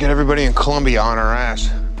 get everybody in Colombia on our ass.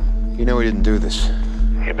 You know we didn't do this.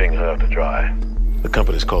 You're being let out to dry. The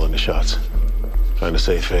company's calling the shots. Trying to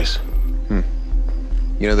save face. You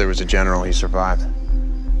know there was a general, he survived.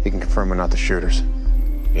 He can confirm we're not the shooters.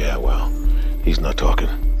 Yeah, well, he's not talking.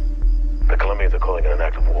 The Colombians are calling it an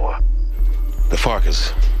act of war. The FARC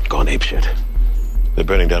has gone apeshit. They're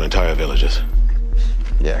burning down entire villages.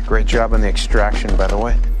 Yeah, great job on the extraction, by the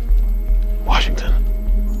way. Washington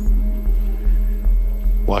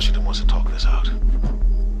wants to talk this out.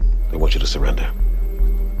 They want you to surrender.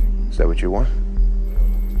 Is that what you want?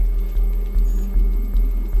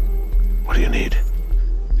 What do you need?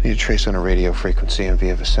 I need a trace on a radio frequency in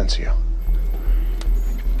Villa Vicencio.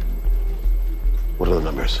 What are the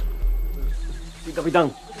numbers? Sí,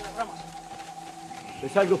 capitán.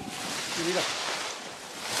 ¿Ves algo? Sí, mira.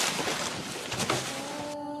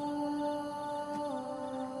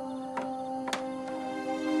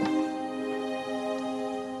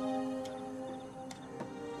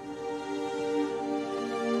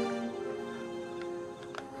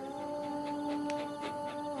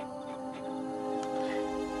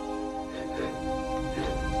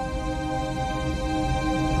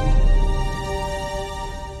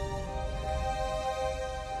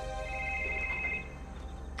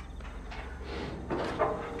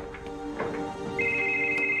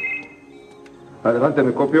 Adelante,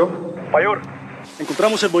 ¿me copio? Mayor,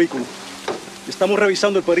 encontramos el vehículo. Estamos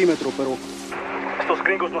revisando el perímetro, pero estos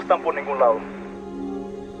gringos no están por ningún lado.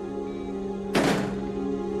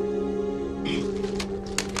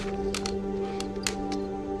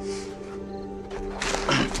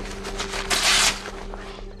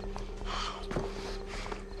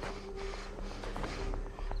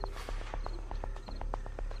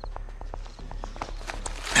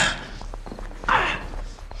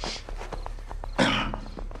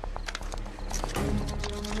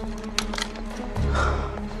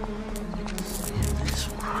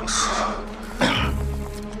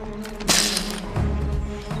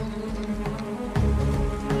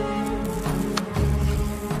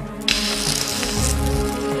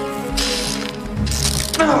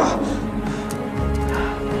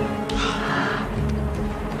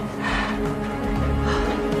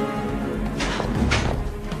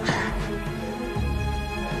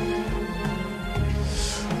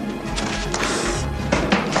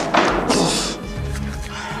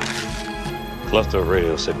 Cluster of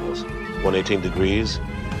radio signals. 118 degrees,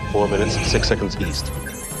 4 minutes, 6 seconds east.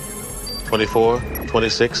 24,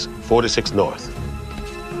 26, 46 north.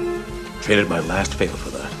 Traded my last favor for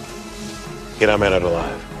that. Get our man out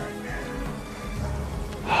alive.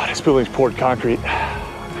 This building's poured concrete.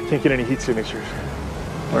 I can't get any heat signatures.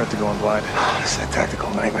 We're gonna have to go in blind. This is a tactical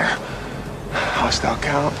nightmare. Hostile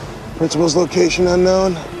count. Principal's location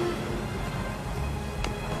unknown.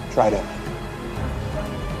 Try that.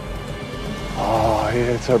 Oh,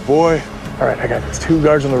 yeah, it's our boy. All right, I got 2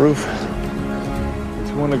 guards on the roof,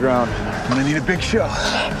 2 on the ground. I'm gonna need a big show.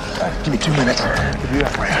 Give me 2 minutes. Could do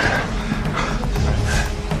that for you.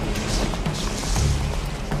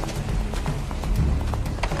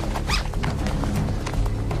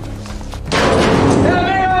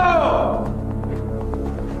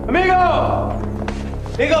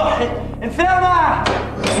 ¡Enferma!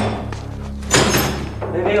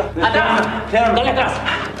 ¡Atrás! ¡Dale atrás!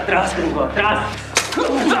 ¡Atrás, gringo! ¡Atrás!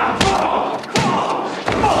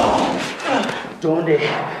 ¿Dónde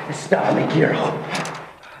está mi gear?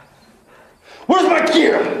 Where's my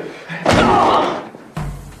gear?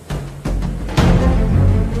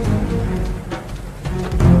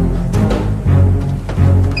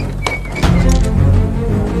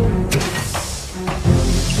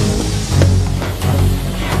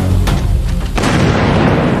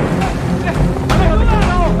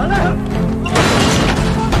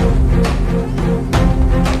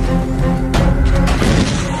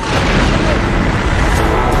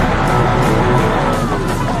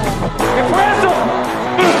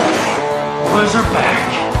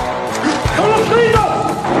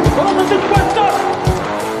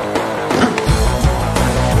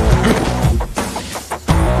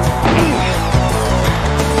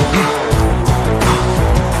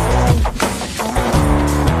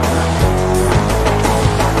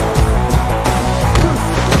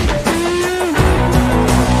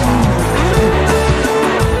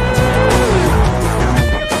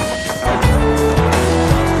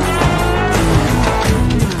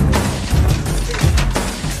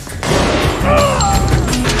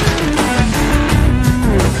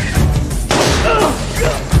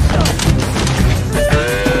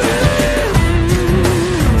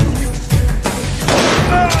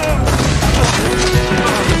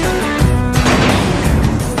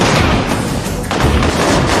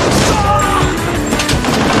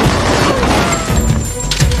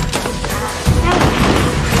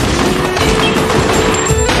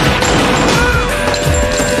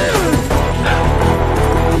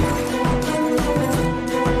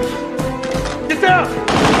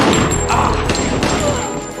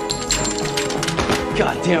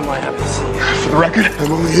 ATM, I have to see. For the record,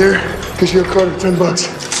 I'm only here because you owe Carter $10.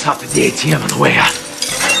 Stop at the ATM on the way out.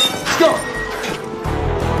 Let's go.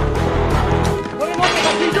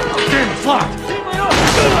 Damn, it's locked.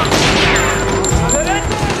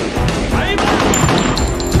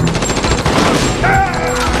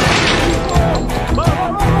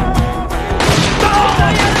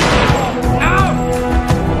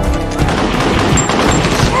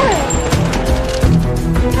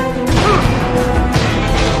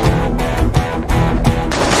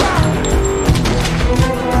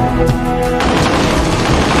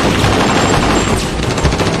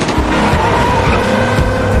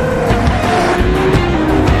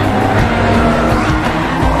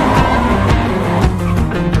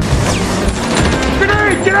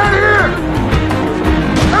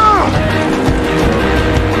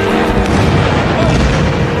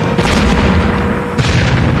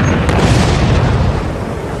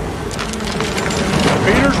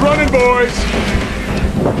 Running, boys!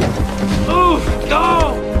 Move!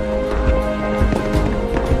 Go!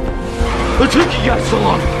 What took you guys so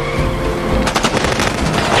long?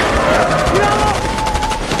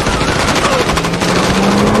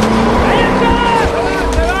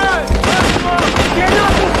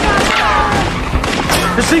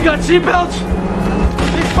 Has he got seatbelts?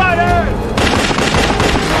 He's fighting!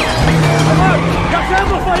 ¿Qué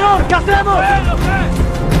hacemos, mayor? ¿Qué hacemos?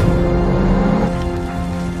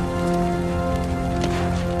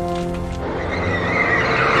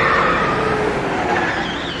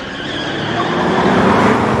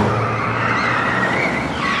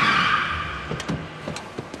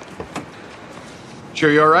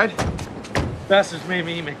 Sure you all right? Bastards made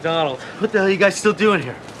me eat McDonald's. What the hell are you guys still doing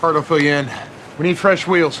here? Hard to fill you in. We need fresh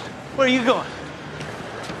wheels. Where are you going?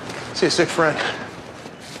 See a sick friend.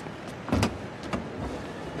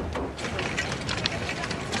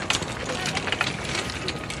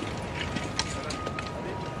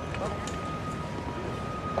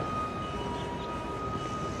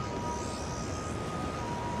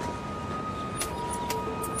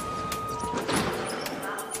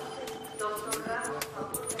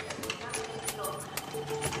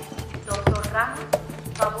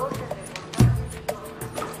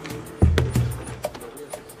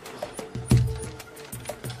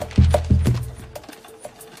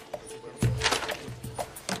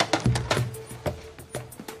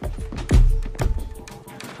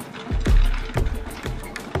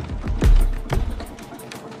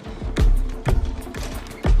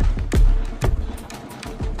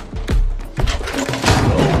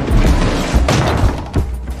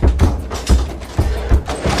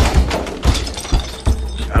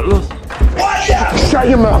 Shut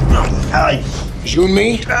your mouth. Hey. You and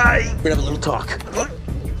me? We're gonna have a little talk.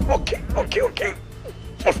 Okay.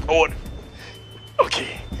 Por favor.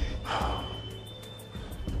 Okay.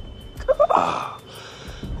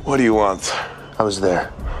 What do you want? I was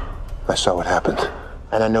there. I saw what happened.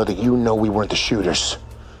 And I know that you know we weren't the shooters.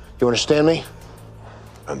 You understand me?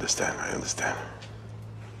 I understand.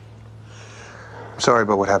 I'm sorry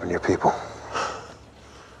about what happened to your people.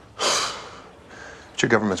 But your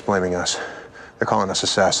government's blaming us. They're calling us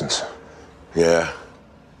assassins. Yeah.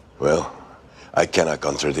 Well, I cannot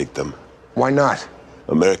contradict them. Why not?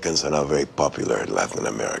 Americans are not very popular in Latin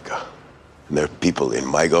America. And there are people in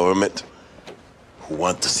my government who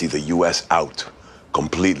want to see the U.S. out,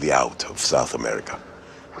 completely out of South America.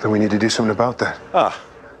 Then we need to do something about that.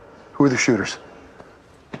 Who are the shooters?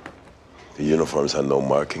 The uniforms had no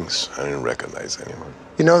markings. I didn't recognize anyone.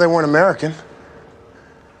 You know they weren't American.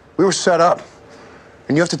 We were set up.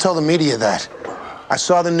 And you have to tell the media that. I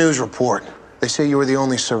saw the news report. They say you were the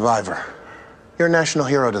only survivor. You're a national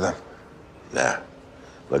hero to them. Nah.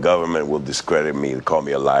 The government will discredit me and call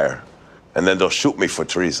me a liar. And then they'll shoot me for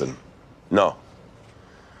treason. No,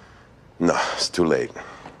 it's too late.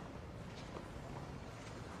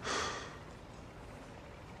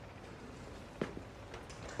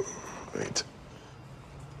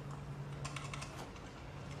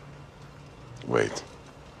 Wait.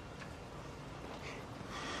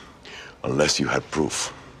 Unless you had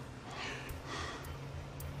proof.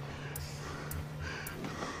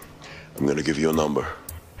 I'm gonna give you a number.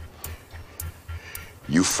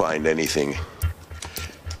 You find anything,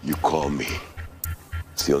 you call me.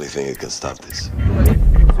 It's the only thing that can stop this.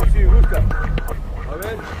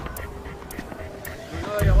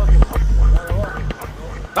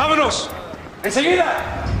 ¡Vámonos!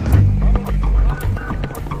 ¡Enseguida!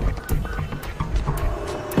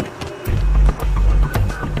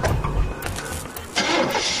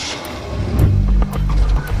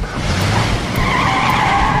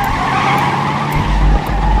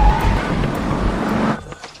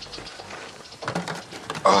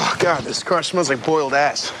 God, this car smells like boiled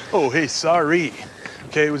ass. Oh, hey, sorry.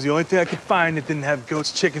 Okay, it was the only thing I could find that didn't have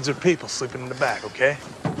goats, chickens, or people sleeping in the back, okay?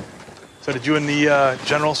 So did you and the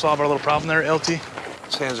general solve our little problem there, LT?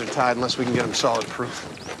 His hands are tied unless we can get him solid proof.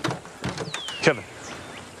 Kevin,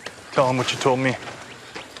 tell him what you told me.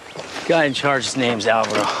 Guy in charge, his name's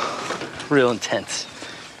Alvaro. Real intense.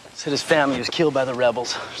 Said his family was killed by the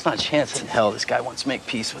rebels. There's not a chance in hell this guy wants to make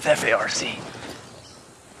peace with FARC.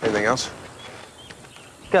 Anything else?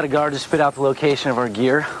 Got a guard to spit out the location of our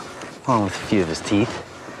gear, along with a few of his teeth.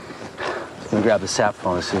 I'm gonna grab the sap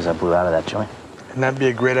phone as soon as I blew out of that joint. And that'd be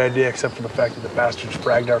a great idea, except for the fact that the bastards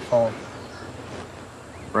fragged our phone.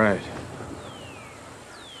 Right.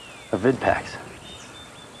 The vid packs.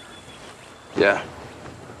 Yeah.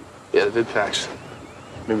 Yeah, the vid packs.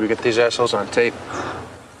 Maybe we get these assholes on tape.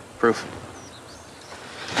 Proof.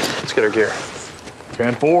 Let's get our gear.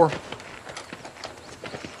 10-4.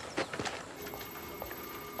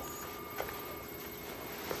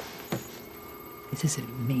 This is a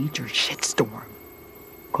major shitstorm.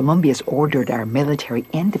 Colombia's ordered our military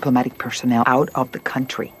and diplomatic personnel out of the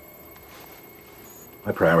country.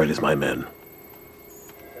 My priority is my men.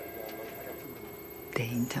 The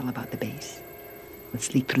intel about the base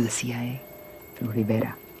was leaked through the CIA, through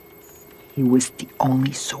Rivera. He was the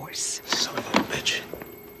only source. Son of a bitch.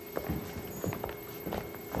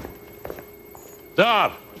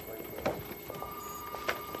 Stop!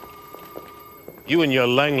 You and your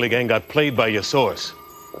Langley gang got played by your source.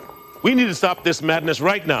 We need to stop this madness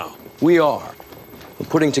right now. We are. We're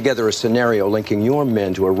putting together a scenario linking your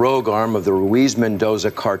men to a rogue arm of the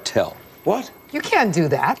Ruiz-Mendoza cartel. What? You can't do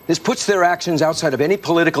that. This puts their actions outside of any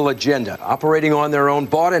political agenda, operating on their own,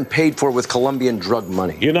 bought and paid for with Colombian drug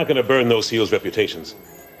money. You're not going to burn those SEALs' reputations.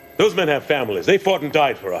 Those men have families. They fought and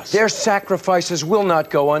died for us. Their sacrifices will not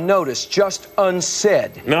go unnoticed, just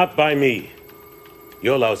unsaid. Not by me.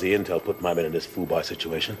 Your lousy intel put my men in this foobar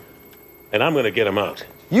situation, and I'm going to get them out.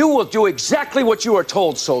 You will do exactly what you are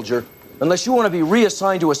told, soldier, unless you want to be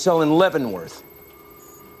reassigned to a cell in Leavenworth.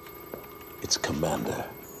 It's Commander.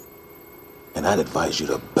 And I'd advise you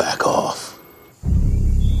to back off.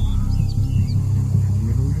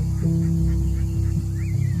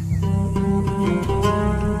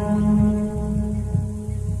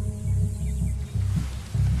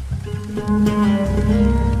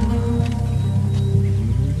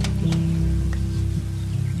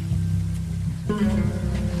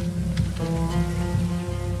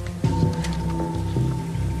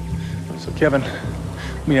 So, Kevin,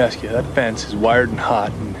 let me ask you, that fence is wired and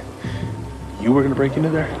hot, and you were gonna break into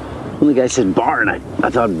there? Well, the guy said barn. I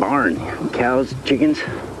thought barn. Cows, chickens.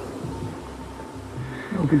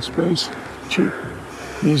 Open space, cheap,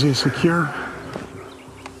 easy to secure.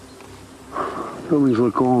 Buildings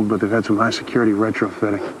look old, but they've had some high security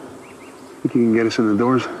retrofitting. Think you can get us in the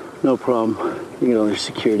doors? No problem. You get all your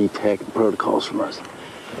security tech and protocols from us.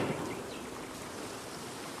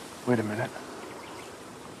 Wait a minute.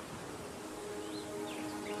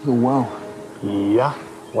 The well. Yeah?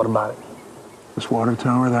 What about it? This water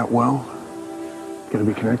tower, that well, gotta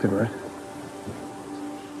be connected, right?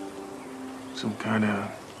 Some kind of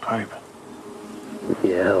pipe.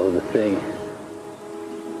 Yeah, hell of a thing.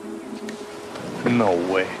 No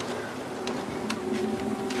way.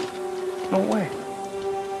 No way.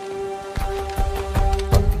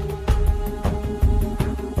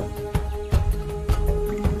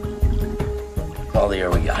 All the air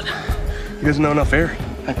we got. He doesn't know enough air.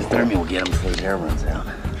 Hypothermia will get him before his air runs out.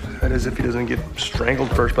 That is if he doesn't get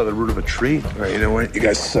strangled first by the root of a tree. All right, you know what? You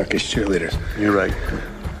guys suck as cheerleaders. You're right.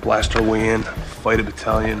 Blast our way in, fight a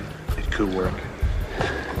battalion. It could work.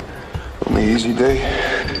 Only easy day?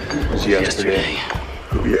 It was yesterday.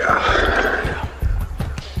 Yeah.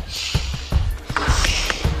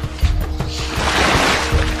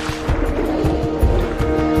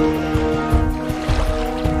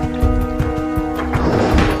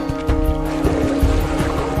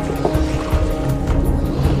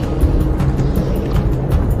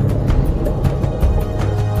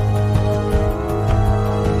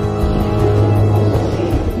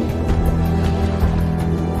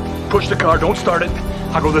 Push the car, don't start it.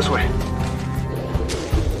 I'll go this way.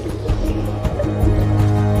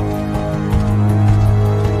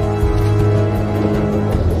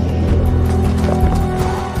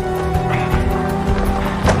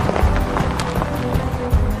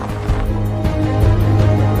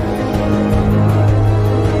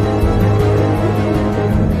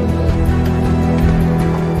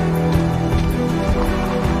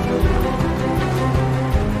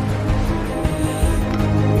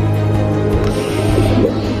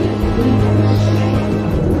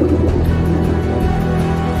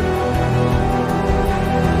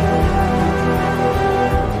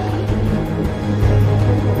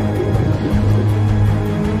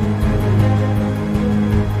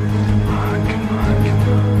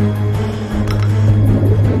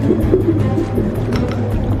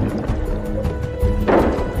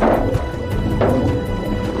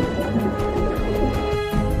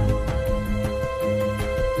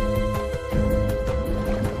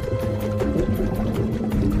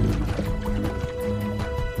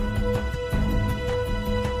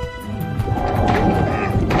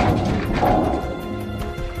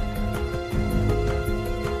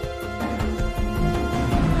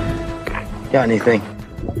 Got anything?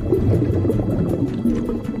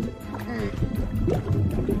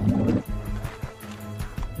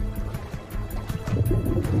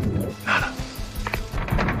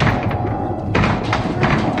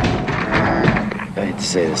 I hate to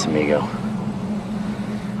say this, amigo.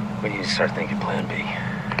 We need to start thinking plan B.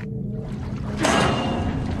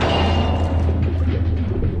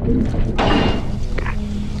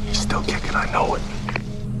 He's still kicking, I know it.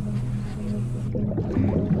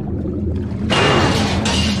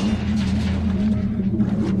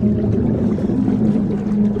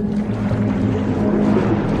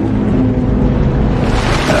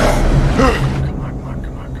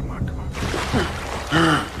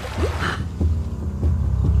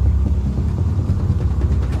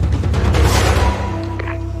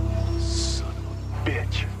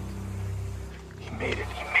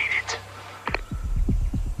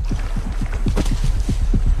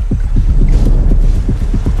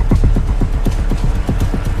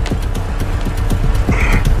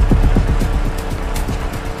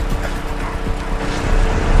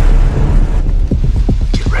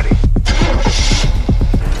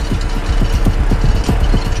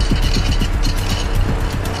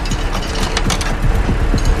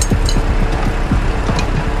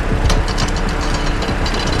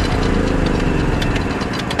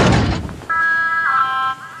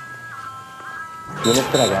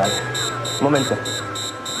 ¿Tienes tragar? Un momento.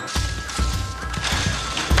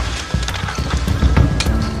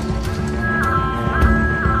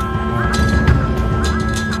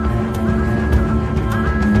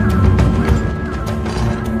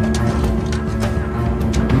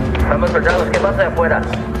 Estamos pesados, ¿qué pasa de afuera?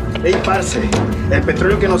 Ey, parce, el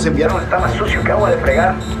petróleo que nos enviaron está más sucio que agua de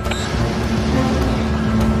fregar.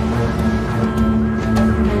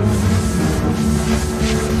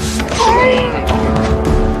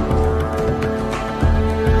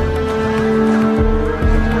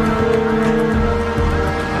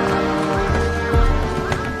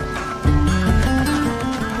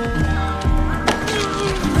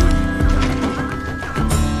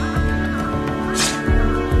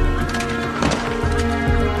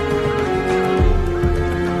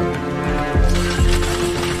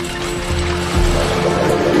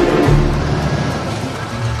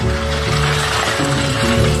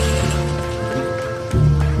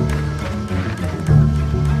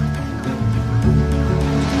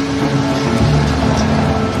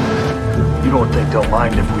 You don't think they'll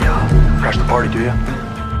mind if we crash the party, do you?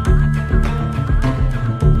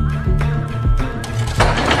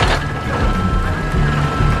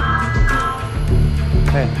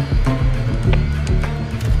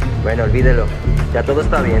 Bueno, olvídelo. Ya todo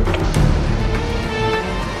está bien.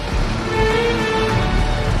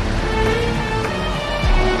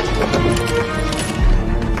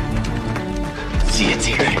 See you,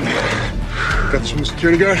 Tigre. Got some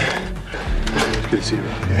security guard? Good to see you.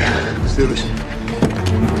 Yeah, let's do this.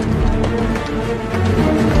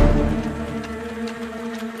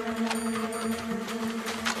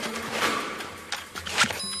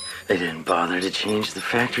 They didn't bother to change the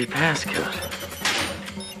factory passcode.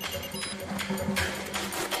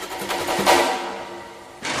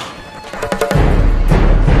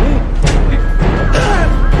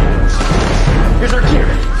 Here's our gear.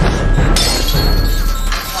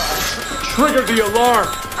 Trigger the alarm.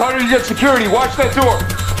 Carter's at security. Watch that door.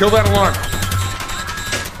 Kill that alarm.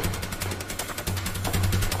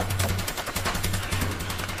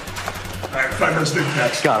 All right, find those big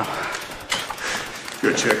packs. Got him.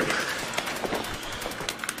 Good, check them.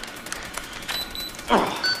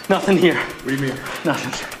 Nothing here. What do you mean?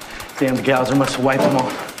 Nothing. Damn Gouser must have wiped them all.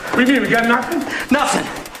 What do you mean? We got nothing? Nothing.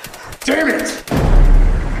 Damn it!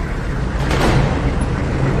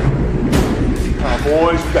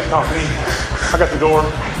 Boys, we got company. I got the door.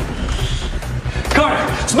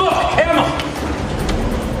 Carter, smoke, ammo.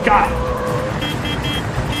 Got it.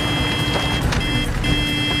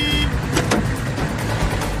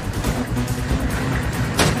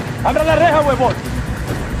 ¡Abra la reja, huevón!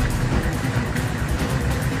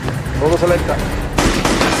 Todos alerta.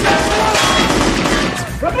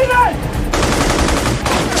 ¡Rápido!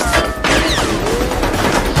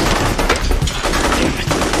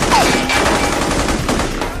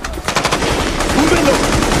 ¡Húndenlo!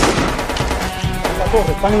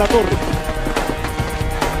 Están en la torre.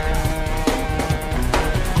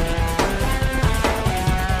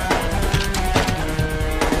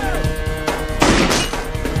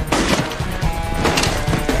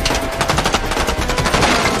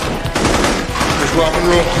 Rock and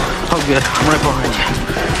roll. Oh, good. I'm right behind you.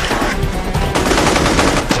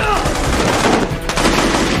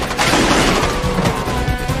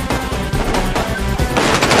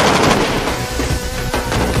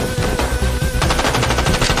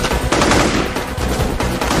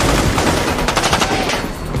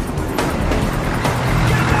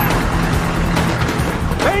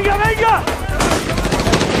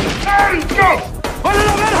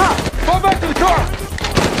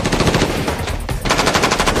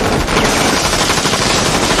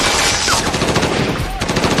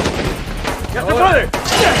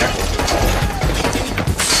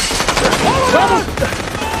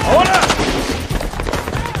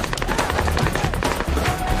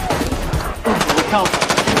 Count.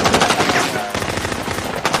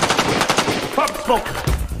 Pop smoke.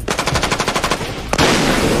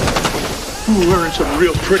 Ooh, we're in some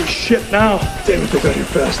real pretty shit now. Damn it, they got here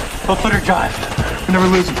fast. I'll put her drive. We never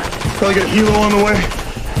lose him. Probably got a helo on the way.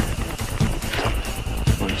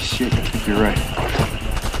 Holy shit, I think you're right.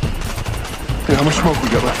 Hey, how much smoke we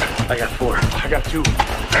got left? I got 4. I got 2.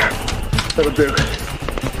 That'll do.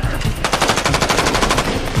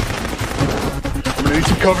 I'm gonna need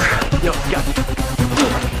some cover. Yo, got you.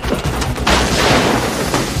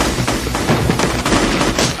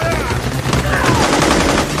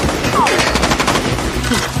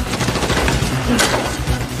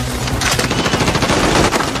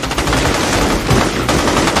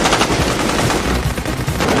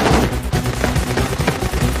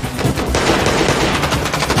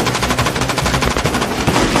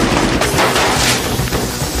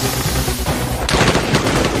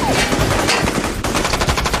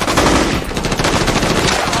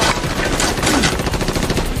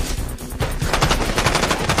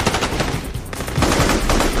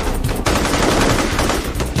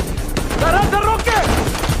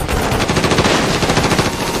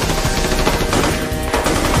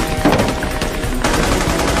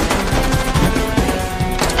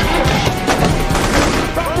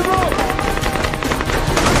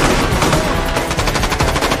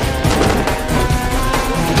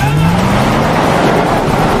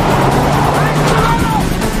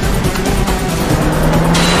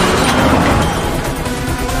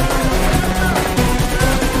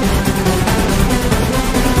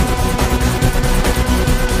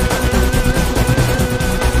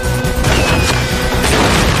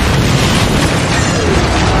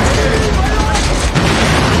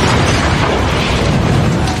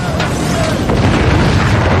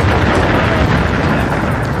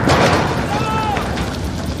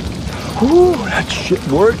 Ooh, that shit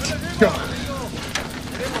worked. Go.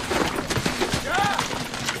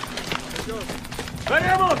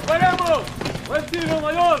 ¡Paremos! ¡Paremos! ¡Buen tiro,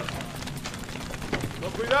 mayor!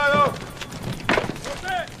 ¡Con cuidado!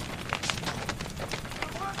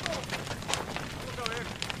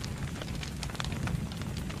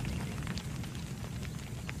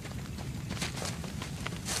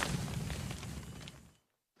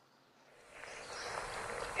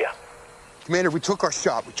 Commander, we took our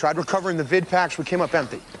shot. We tried recovering the vid packs. We came up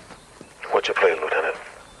empty. What's your plan, Lieutenant?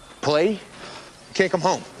 Play? Can't come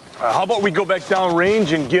home. How about we go back down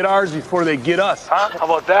range and get ours before they get us, huh? How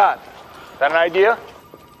about that? That an idea?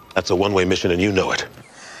 That's a one-way mission, and you know it.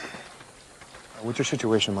 What's your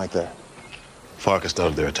situation like there? FARC has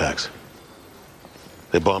started their attacks.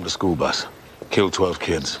 They bombed a school bus, killed 12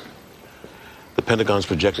 kids. The Pentagon's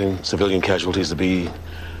projecting civilian casualties to be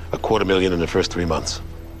 250,000 in the first 3 months.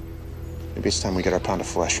 Maybe it's time we get our pound of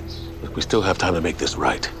flesh. Look, we still have time to make this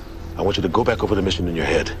right. I want you to go back over the mission in your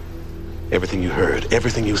head. Everything you heard,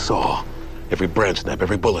 everything you saw, every brand snap,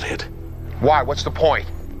 every bullet hit. Why? What's the point?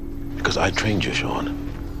 Because I trained you, Sean.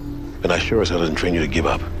 And I sure as hell didn't train you to give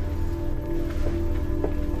up.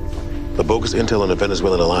 The bogus intel on the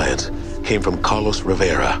Venezuelan alliance came from Carlos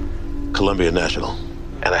Rivera, Colombia national,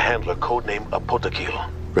 and a handler codenamed Apotequil.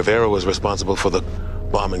 Rivera was responsible for the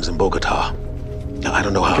bombings in Bogota. Now, I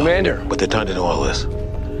don't know how. Commander. But they're tied into all this.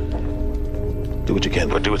 Do what you can,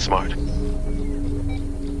 but do it smart.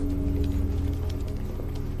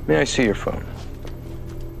 May I see your phone?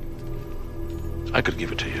 I could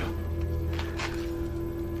give it to you.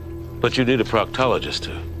 But you need a proctologist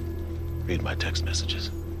to read my text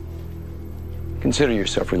messages. Consider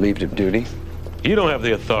yourself relieved of duty. You don't have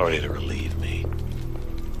the authority to relieve me.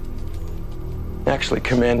 Actually,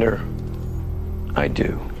 Commander, I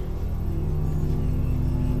do.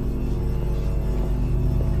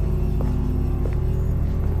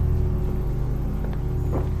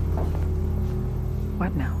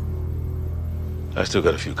 What now? I still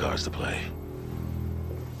got a few cards to play.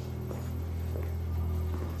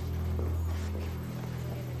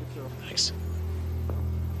 Thanks.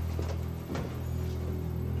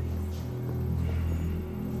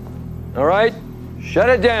 All right, shut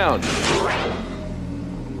it down.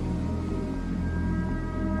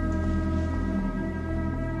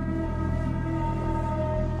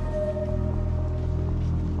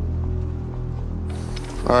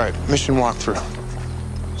 All right, mission walkthrough.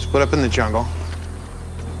 Split up in the jungle.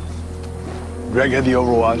 Greg had the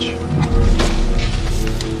overwatch.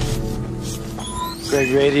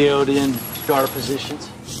 Greg radioed in star positions.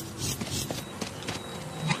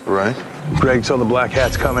 Right. Greg saw the black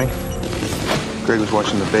hats coming. Greg was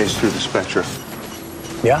watching the base through the Spectra.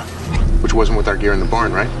 Yeah? Which wasn't with our gear in the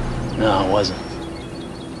barn, right? No, it wasn't.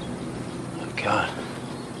 Oh, God.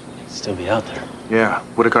 Still be out there. Yeah,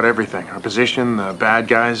 would have got everything. Our position, the bad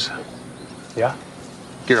guys. Yeah?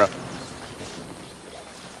 Gear up.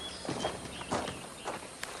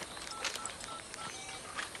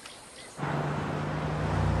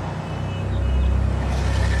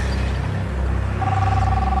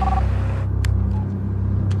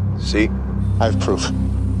 See? I have proof.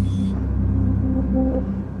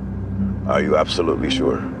 Are you absolutely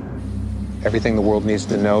sure? Everything the world needs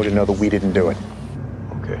to know that we didn't do it.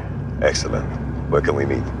 Okay, excellent. Where can we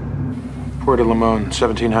meet? Port of Limon,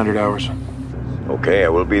 1700 hours. Okay, I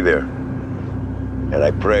will be there. And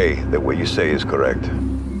I pray that what you say is correct.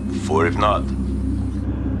 For if not,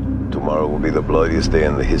 tomorrow will be the bloodiest day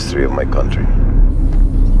in the history of my country.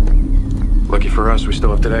 Lucky for us, we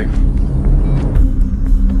still have today.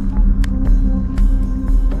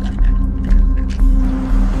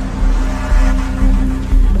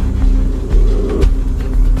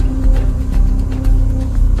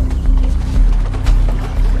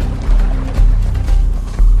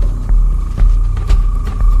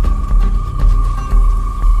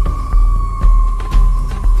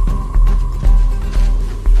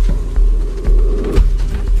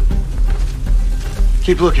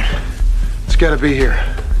 Keep looking. It's gotta be here.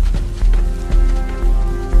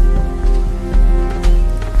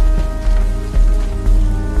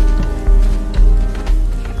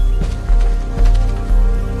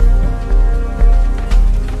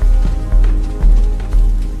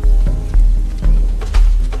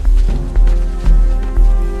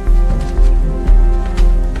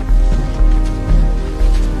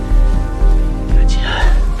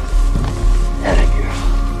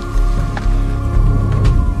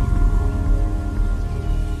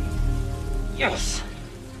 Yes.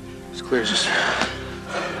 As clear as this.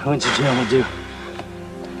 How much jail will do?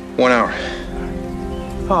 1 hour.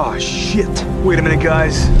 Oh, shit. Wait a minute,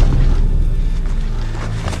 guys.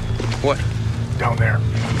 What? Down there.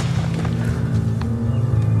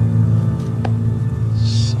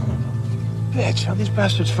 Son of a bitch. How'd these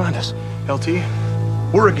bastards find us? LT,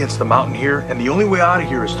 we're against the mountain here, and the only way out of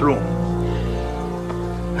here is through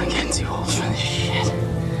them. I'm getting too old for this shit.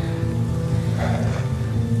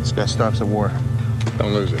 This guy starts a war.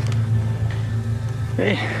 Don't lose it.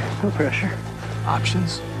 Hey, no pressure.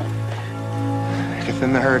 Options? Get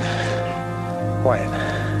thin the herd. Quiet.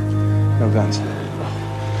 No guns.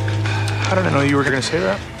 How did I know you were gonna say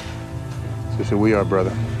that? This is who we are,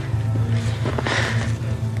 brother.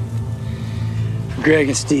 Greg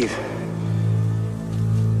and Steve.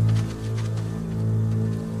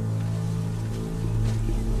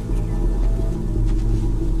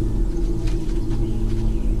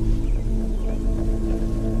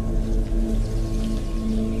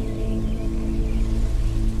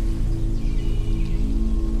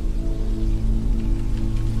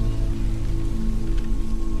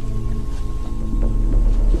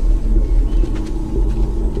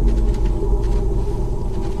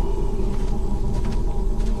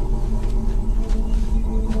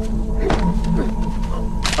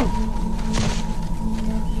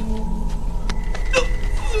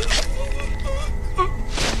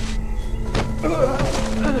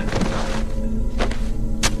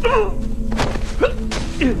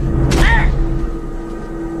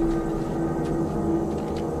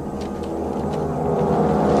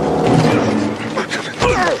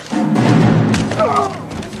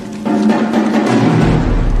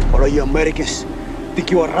 All you Americans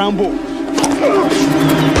think you are Rambo.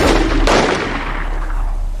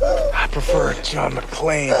 I prefer John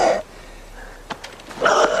McClane.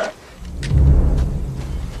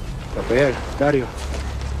 Rafael, Dario,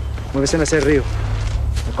 muévese en ese río.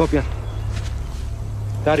 Me copian.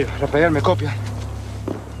 Dario, Rafael, me copian.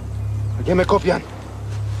 ¿A quién me copian?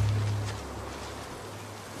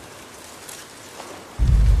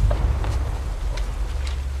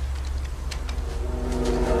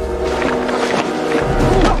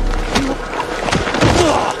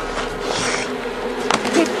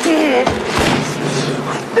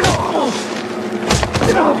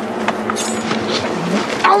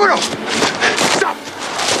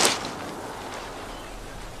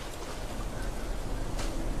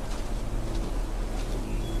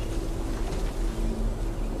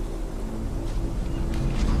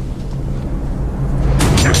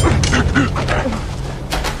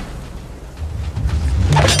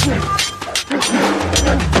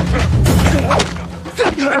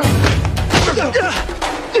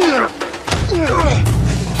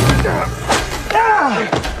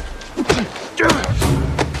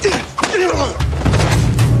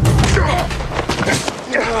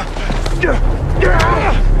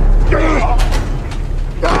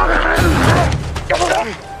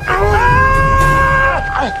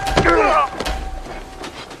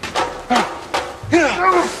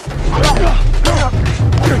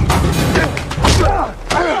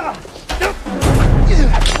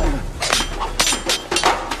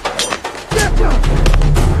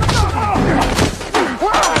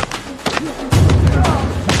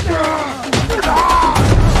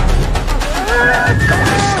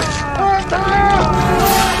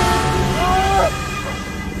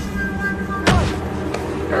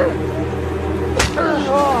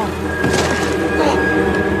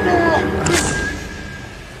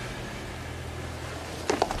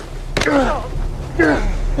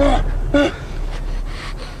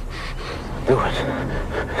 Do it.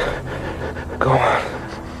 Go on.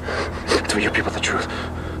 Tell your people the truth.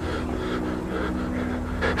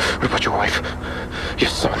 What about your wife? Your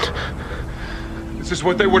son? Is this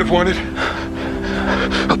what they would have wanted?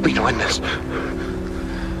 I'll be no witness.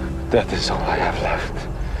 Death is all I have left.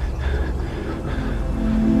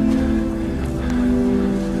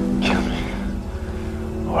 Kill me,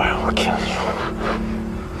 or I will kill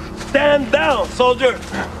you. Stand down, soldier!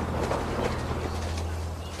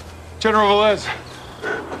 General Velez.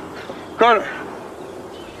 Carter.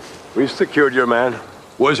 We secured your man.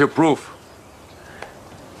 Where's your proof?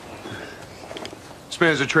 This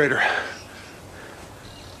man's a traitor.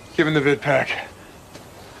 Give him the vid pack.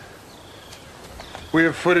 We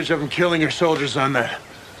have footage of him killing your soldiers on that.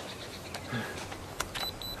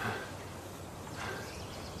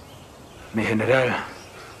 Mi general.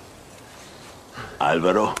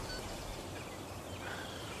 Alvaro.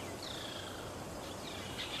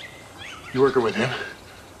 You working with him?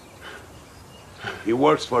 He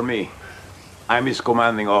works for me. I'm his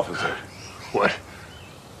commanding officer. What?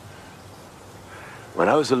 When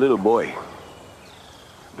I was a little boy,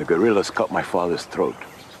 the guerrillas cut my father's throat.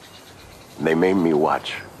 They made me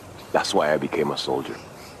watch. That's why I became a soldier.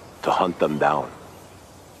 To hunt them down.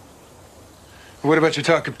 What about your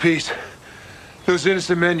talk of peace? Those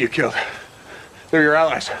innocent men you killed. They're your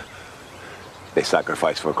allies. They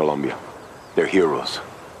sacrificed for Colombia. They're heroes.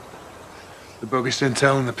 The bogus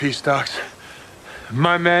intel and the peace talks.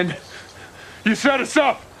 My men. You set us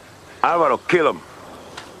up! Alvaro, kill him.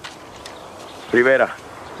 Rivera,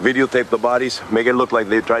 videotape the bodies. Make it look like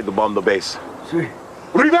they tried to bomb the base. Sí.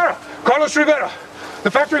 Rivera! Carlos Rivera!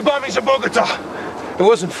 The factory bombings in Bogota. It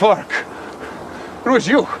wasn't FARC. It was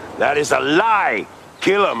you. That is a lie!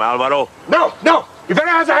 Kill him, Alvaro. No, no! Rivera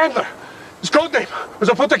has a handler. His code name was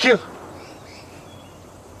Apotequil.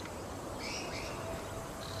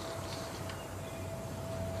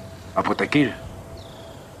 Apotequil.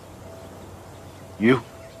 You?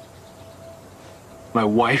 My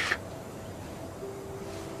wife?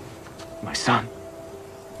 My son?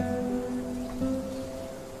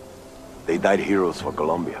 They died heroes for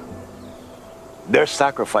Colombia. Their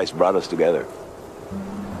sacrifice brought us together.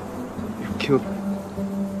 You killed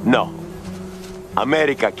them? No.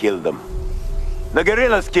 America killed them. The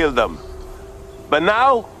guerrillas killed them. But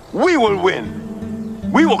now, we will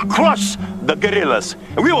win. We will crush the guerrillas,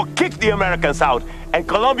 and we will kick the Americans out, and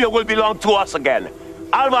Colombia will belong to us again.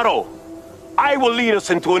 Alvaro, I will lead us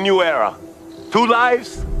into a new era. 2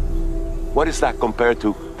 lives? What is that compared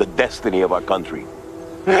to the destiny of our country?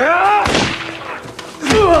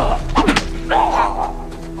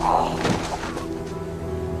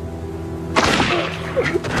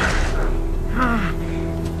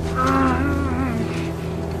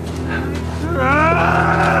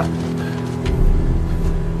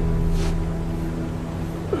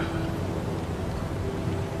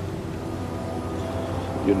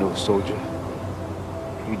 You're no soldier.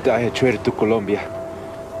 You die a traitor to Colombia.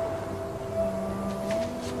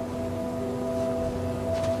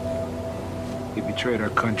 You betrayed our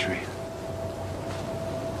country.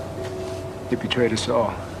 You betrayed us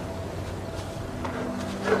all.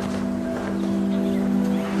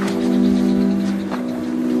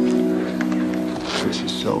 This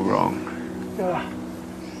is so wrong.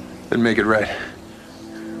 Then make it right.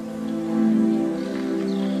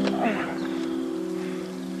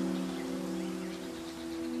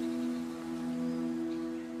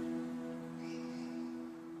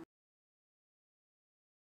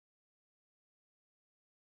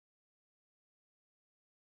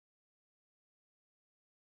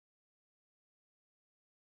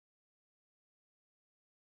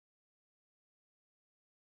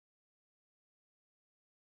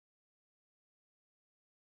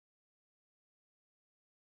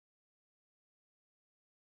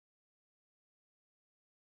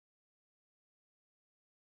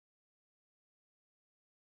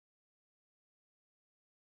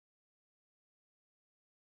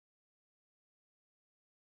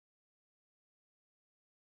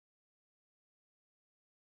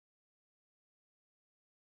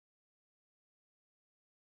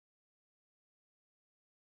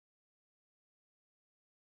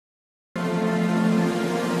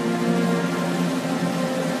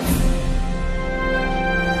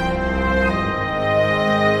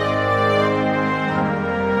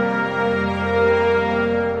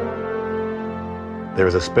 there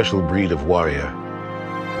is a special breed of warrior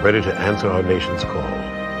ready to answer our nation's call.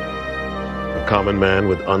 A common man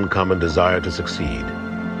with uncommon desire to succeed.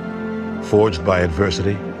 Forged by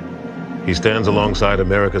adversity, he stands alongside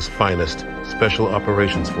America's finest special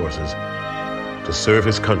operations forces to serve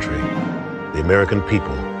his country, the American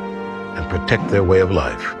people, and protect their way of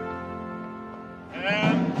life.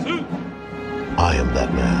 I am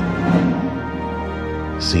that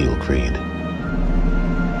man. SEAL Creed.